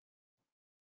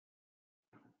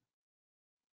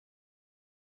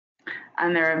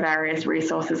 And there are various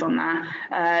resources on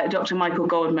there. Dr. Michael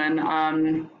Goldman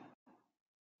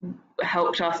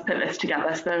helped us put this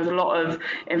together. So there was a lot of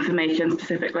information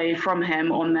specifically from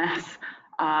him on this.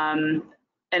 And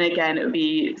again, it would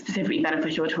be specifically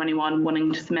beneficial to anyone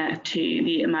wanting to submit to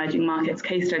the Emerging Markets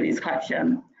Case Studies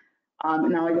collection.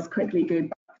 Now I just quickly go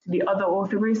back to the other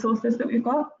author resources that we've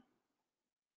got.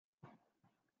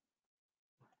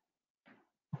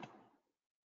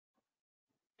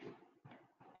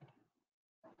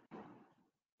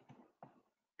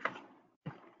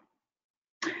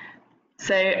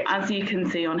 So as you can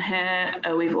see on here,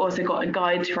 we've also got a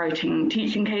guide to writing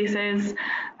teaching cases,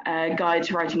 a guide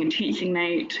to writing a teaching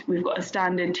note. We've got a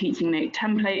standard teaching note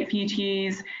template for you to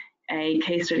use, a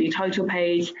case study title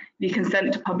page, the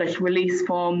consent to publish release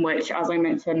form, which, as I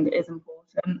mentioned, is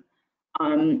important.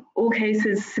 All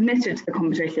cases submitted to the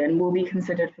competition will be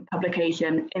considered for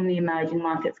publication in the Emerging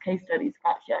Markets Case Studies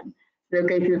section. They'll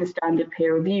go through the standard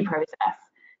peer review process.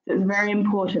 So it's very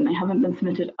important they haven't been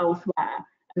submitted elsewhere,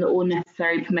 and that all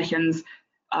necessary permissions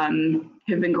have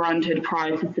been granted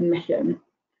prior to submission.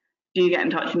 Do get in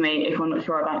touch with me if you're not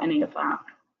sure about any of that.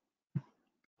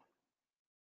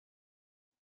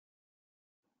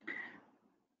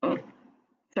 Oh,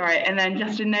 sorry, and then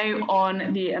just a note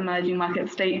on the Emerging Market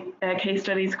Case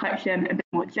Studies collection a bit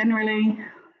more generally.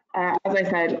 As I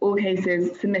said, all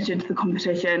cases submitted to the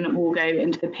competition will go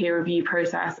into the peer review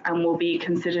process and will be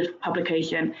considered for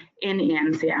publication in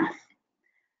EMCS.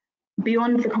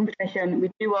 Beyond the competition, we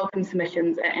do welcome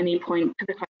submissions at any point to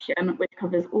the collection, which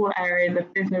covers all areas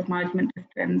of business management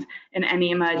disciplines in any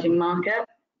emerging market.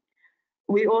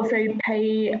 We also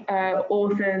pay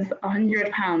authors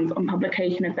 £100 on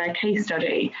publication of their case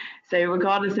study. So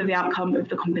regardless of the outcome of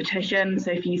the competition,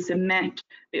 so if you submit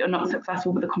but you're not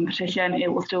successful with the competition,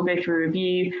 it will still go through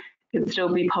review, it could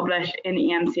still be published in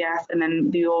EMCS, and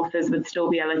then the authors would still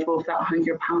be eligible for that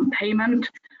 £100 payment.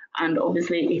 And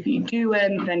obviously, if you do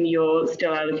win, then you're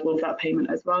still eligible for that payment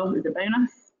as well with a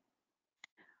bonus.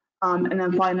 And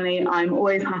then finally, I'm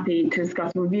always happy to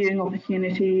discuss reviewing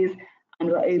opportunities, and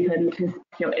we're open to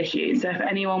your issues. So if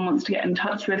anyone wants to get in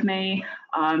touch with me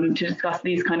to discuss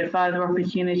these kind of further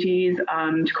opportunities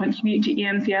to contribute to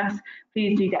EMCS,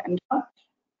 please do get in touch.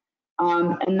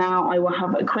 And now I will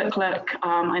have a quick look.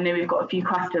 I know we've got a few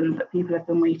questions that people have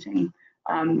been waiting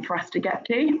for us to get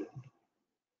to.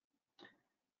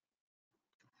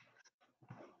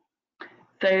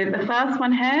 So the first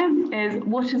one here is,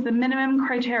 what is the minimum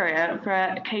criteria for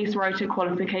a case writer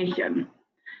qualification?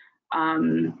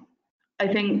 I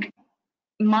think,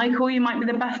 Michael, you might be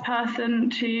the best person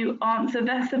to answer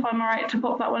this, if I'm all right to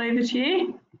pop that one over to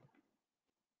you.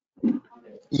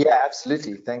 Yeah,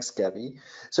 absolutely. Thanks, Gabby.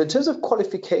 So in terms of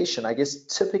qualification, I guess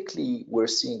typically we're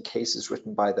seeing cases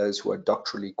written by those who are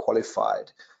doctorally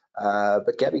qualified.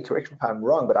 But Gabby, correct me if I'm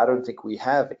wrong, but I don't think we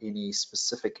have any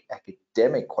specific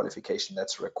academic qualification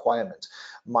that's a requirement.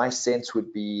 My sense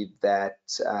would be that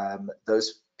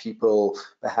those people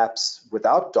perhaps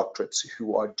without doctorates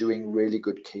who are doing really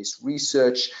good case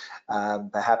research,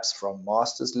 perhaps from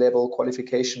master's level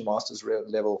qualification, master's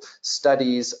level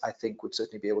studies, I think would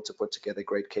certainly be able to put together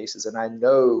great cases. And I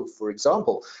know, for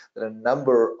example, that a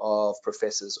number of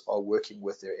professors are working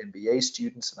with their MBA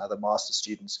students and other master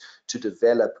students to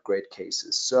develop great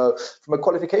cases. So from a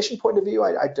qualification point of view,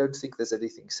 I don't think there's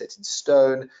anything set in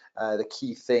stone. The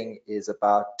key thing is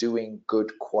about doing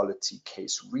good quality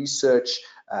case research,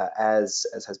 as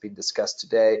has been discussed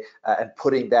today, and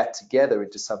putting that together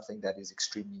into something that is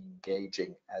extremely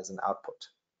engaging as an output.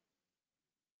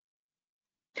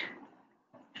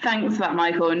 Thanks for that,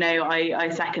 Michael. No, I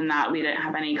second that. We don't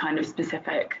have any kind of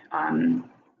specific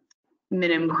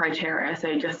minimum criteria.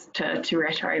 So just to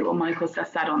reiterate what Michael's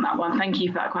just said on that one, thank you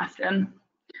for that question.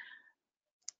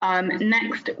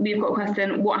 Next, we've got a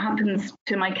question, what happens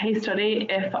to my case study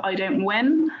if I don't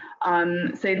win?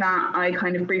 So that I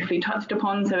kind of briefly touched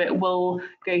upon. So it will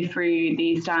go through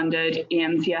the standard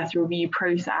EMCS review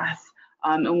process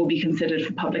and will be considered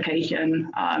for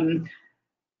publication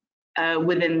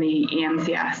within the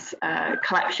EMCS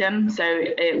collection. So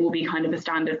it will be kind of a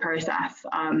standard process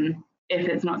if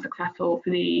it's not successful for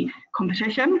the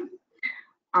competition.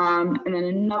 And then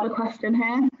another question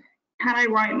here, can I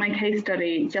write my case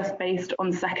study just based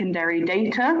on secondary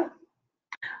data?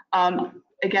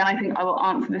 Again, I think I will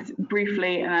answer this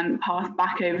briefly and then pass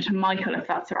back over to Michael, if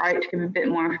that's all right, to give a bit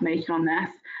more information on this.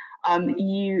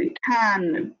 You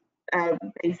can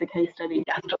base a case study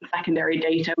just on secondary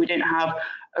data. We don't have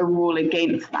a rule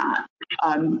against that.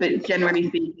 But generally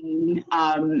speaking,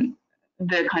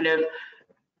 the kind of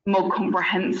more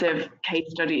comprehensive case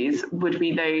studies would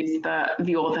be those that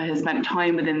the author has spent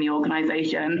time within the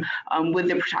organisation with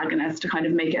the protagonist to kind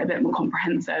of make it a bit more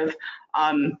comprehensive.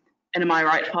 And am I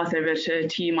right to pass over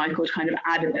to you, Michael, to kind of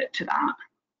add a bit to that?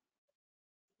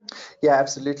 Yeah,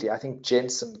 absolutely. I think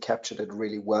Jensen captured it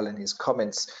really well in his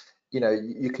comments. You know,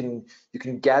 you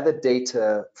can gather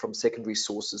data from secondary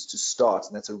sources to start,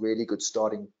 and that's a really good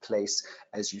starting place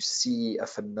as you see a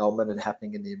phenomenon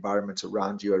happening in the environment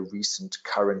around you, a recent,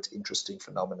 current, interesting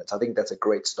phenomenon. I think that's a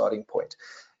great starting point.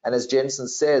 And as Jensen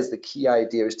says, the key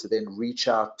idea is to then reach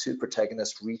out to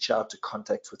protagonists, reach out to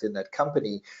contacts within that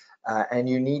company, and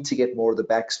you need to get more of the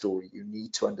backstory. You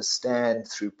need to understand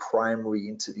through primary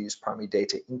interviews, primary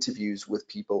data interviews with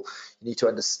people. You need to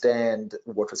understand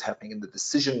what was happening in the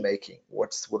decision making,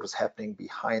 what was happening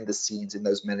behind the scenes in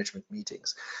those management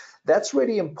meetings. That's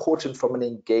really important from an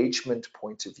engagement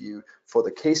point of view for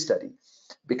the case study,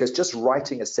 because just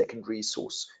writing a secondary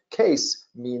source case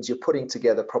means you're putting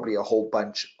together probably a whole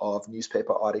bunch of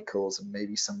newspaper articles and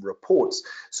maybe some reports.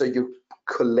 So you're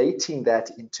collating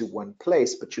that into one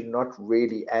place, but you're not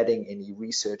really adding any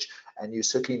research, and you're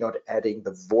certainly not adding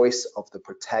the voice of the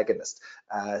protagonist,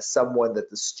 someone that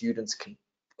the students can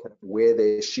kind of wear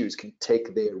their shoes, can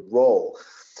take their role.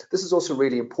 This is also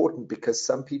really important because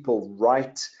some people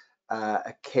write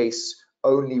a case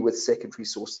only with secondary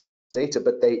source data,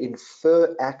 but they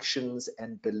infer actions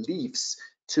and beliefs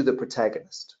to the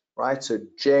protagonist, right? So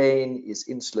Jane is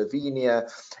in Slovenia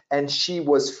and she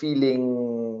was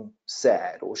feeling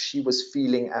sad, or she was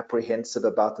feeling apprehensive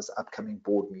about this upcoming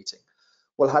board meeting.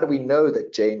 Well, how do we know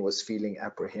that Jane was feeling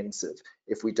apprehensive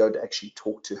if we don't actually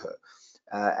talk to her?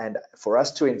 And for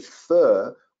us to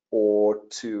infer or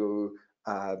to,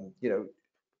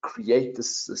 create the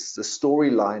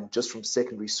storyline just from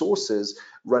secondary sources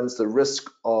runs the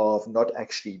risk of not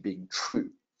actually being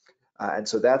true. And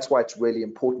so that's why it's really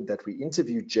important that we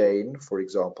interview Jane, for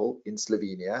example, in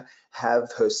Slovenia,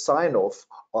 have her sign off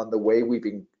on the way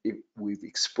we've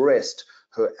expressed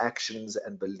her actions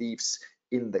and beliefs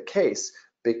in the case,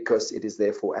 because it is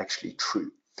therefore actually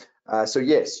true. So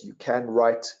yes, you can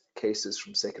write cases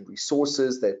from secondary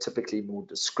sources. They're typically more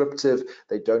descriptive.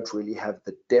 They don't really have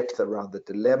the depth around the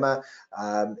dilemma.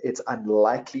 It's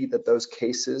unlikely that those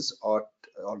cases are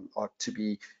to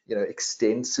be,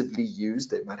 extensively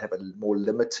used. They might have a more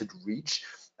limited reach,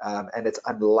 and it's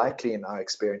unlikely in our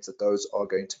experience that those are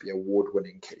going to be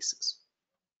award-winning cases.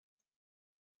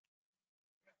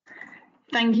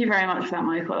 Thank you very much for that,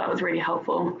 Michael. That was really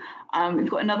helpful. We've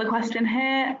got another question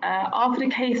here. After the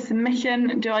case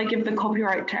submission, do I give the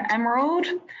copyright to Emerald?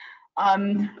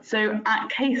 So at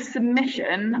case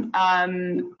submission,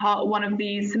 part one of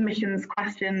the submissions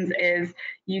questions is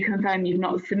you confirm you've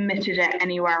not submitted it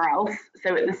anywhere else.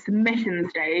 So at the submission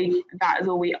stage, that is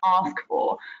all we ask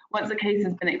for. Once the case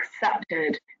has been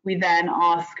accepted, we then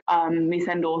ask, we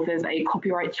send authors a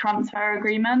copyright transfer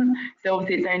agreement. So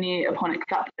obviously it's only upon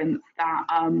acceptance that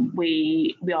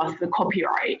we ask for the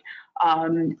copyright.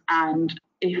 And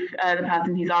if the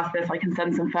person who's asked this, I can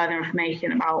send some further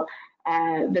information about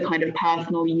the kind of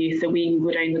personal use. So we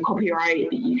would own the copyright,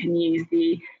 but you can use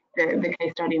the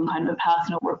case study on kind of a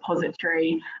personal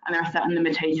repository, and there are certain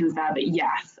limitations there. But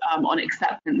yes, on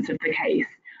acceptance of the case,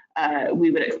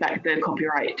 we would expect the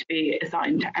copyright to be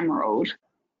assigned to Emerald.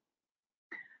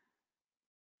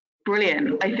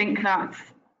 Brilliant. I think that's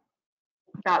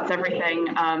everything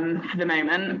for the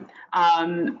moment.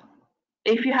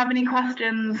 If you have any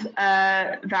questions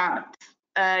that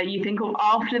you think of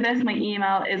after this, my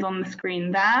email is on the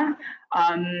screen there.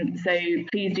 So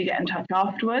please do get in touch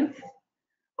afterwards.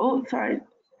 Oh, sorry.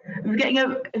 I'm getting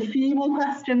a few more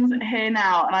questions here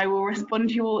now, and I will respond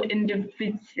to you all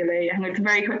individually. I'm going to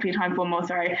very quickly time for one more,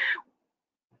 sorry.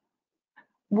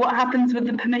 What happens with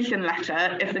the permission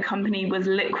letter if the company was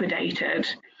liquidated?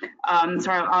 Sorry,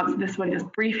 I'll answer this one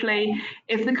just briefly.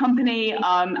 If the company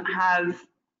has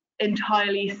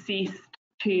entirely ceased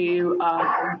to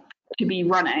be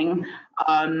running,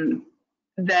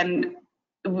 then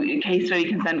case study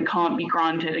consent can't be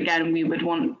granted. Again, we would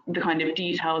want the kind of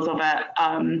details of it,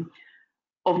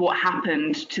 of what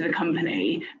happened to the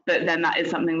company, but then that is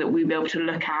something that we'll be able to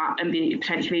look at and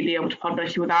potentially be able to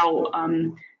publish without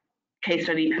case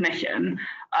study permission.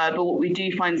 But what we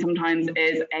do find sometimes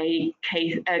is a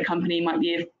company might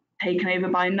be taken over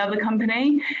by another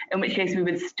company, in which case we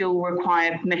would still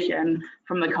require permission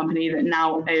from the company that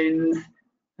now owns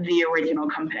the original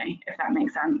company, if that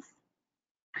makes sense.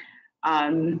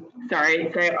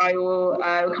 Sorry, so I will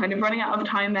kind of running out of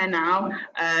time there now.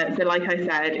 So like I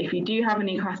said, if you do have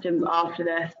any questions after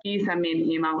this, do send me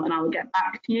an email and I will get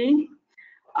back to you.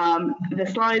 The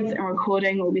slides and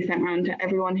recording will be sent around to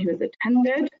everyone who has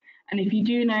attended. And if you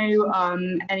do know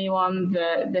anyone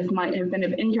that this might have been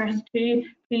of interest to,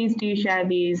 please do share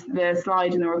the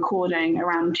slides and the recording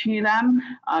around to them,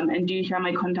 and do share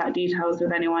my contact details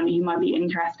with anyone who might be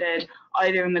interested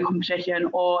either in the competition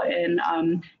or in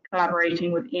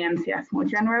collaborating with EMCS more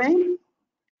generally.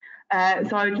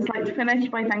 So I would just like to finish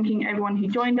by thanking everyone who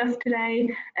joined us today,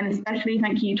 and especially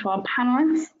thank you to our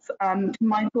panelists, to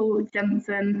Michael,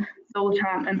 Jensen,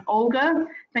 Zoltan and Olga.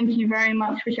 Thank you very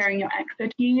much for sharing your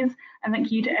expertise, and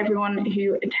thank you to everyone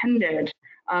who attended.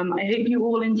 I hope you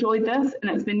all enjoyed this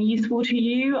and it's been useful to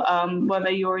you,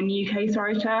 whether you're a new case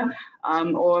writer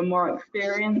or a more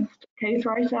experienced case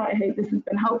writer. I hope this has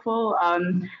been helpful,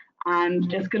 and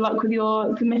just good luck with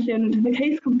your submission to the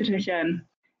case competition.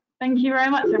 Thank you very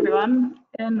much, everyone,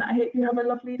 and I hope you have a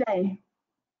lovely day.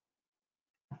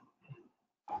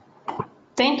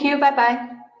 Thank you. Bye-bye.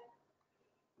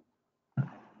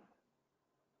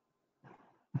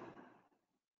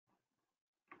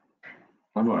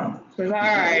 All right.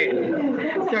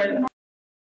 So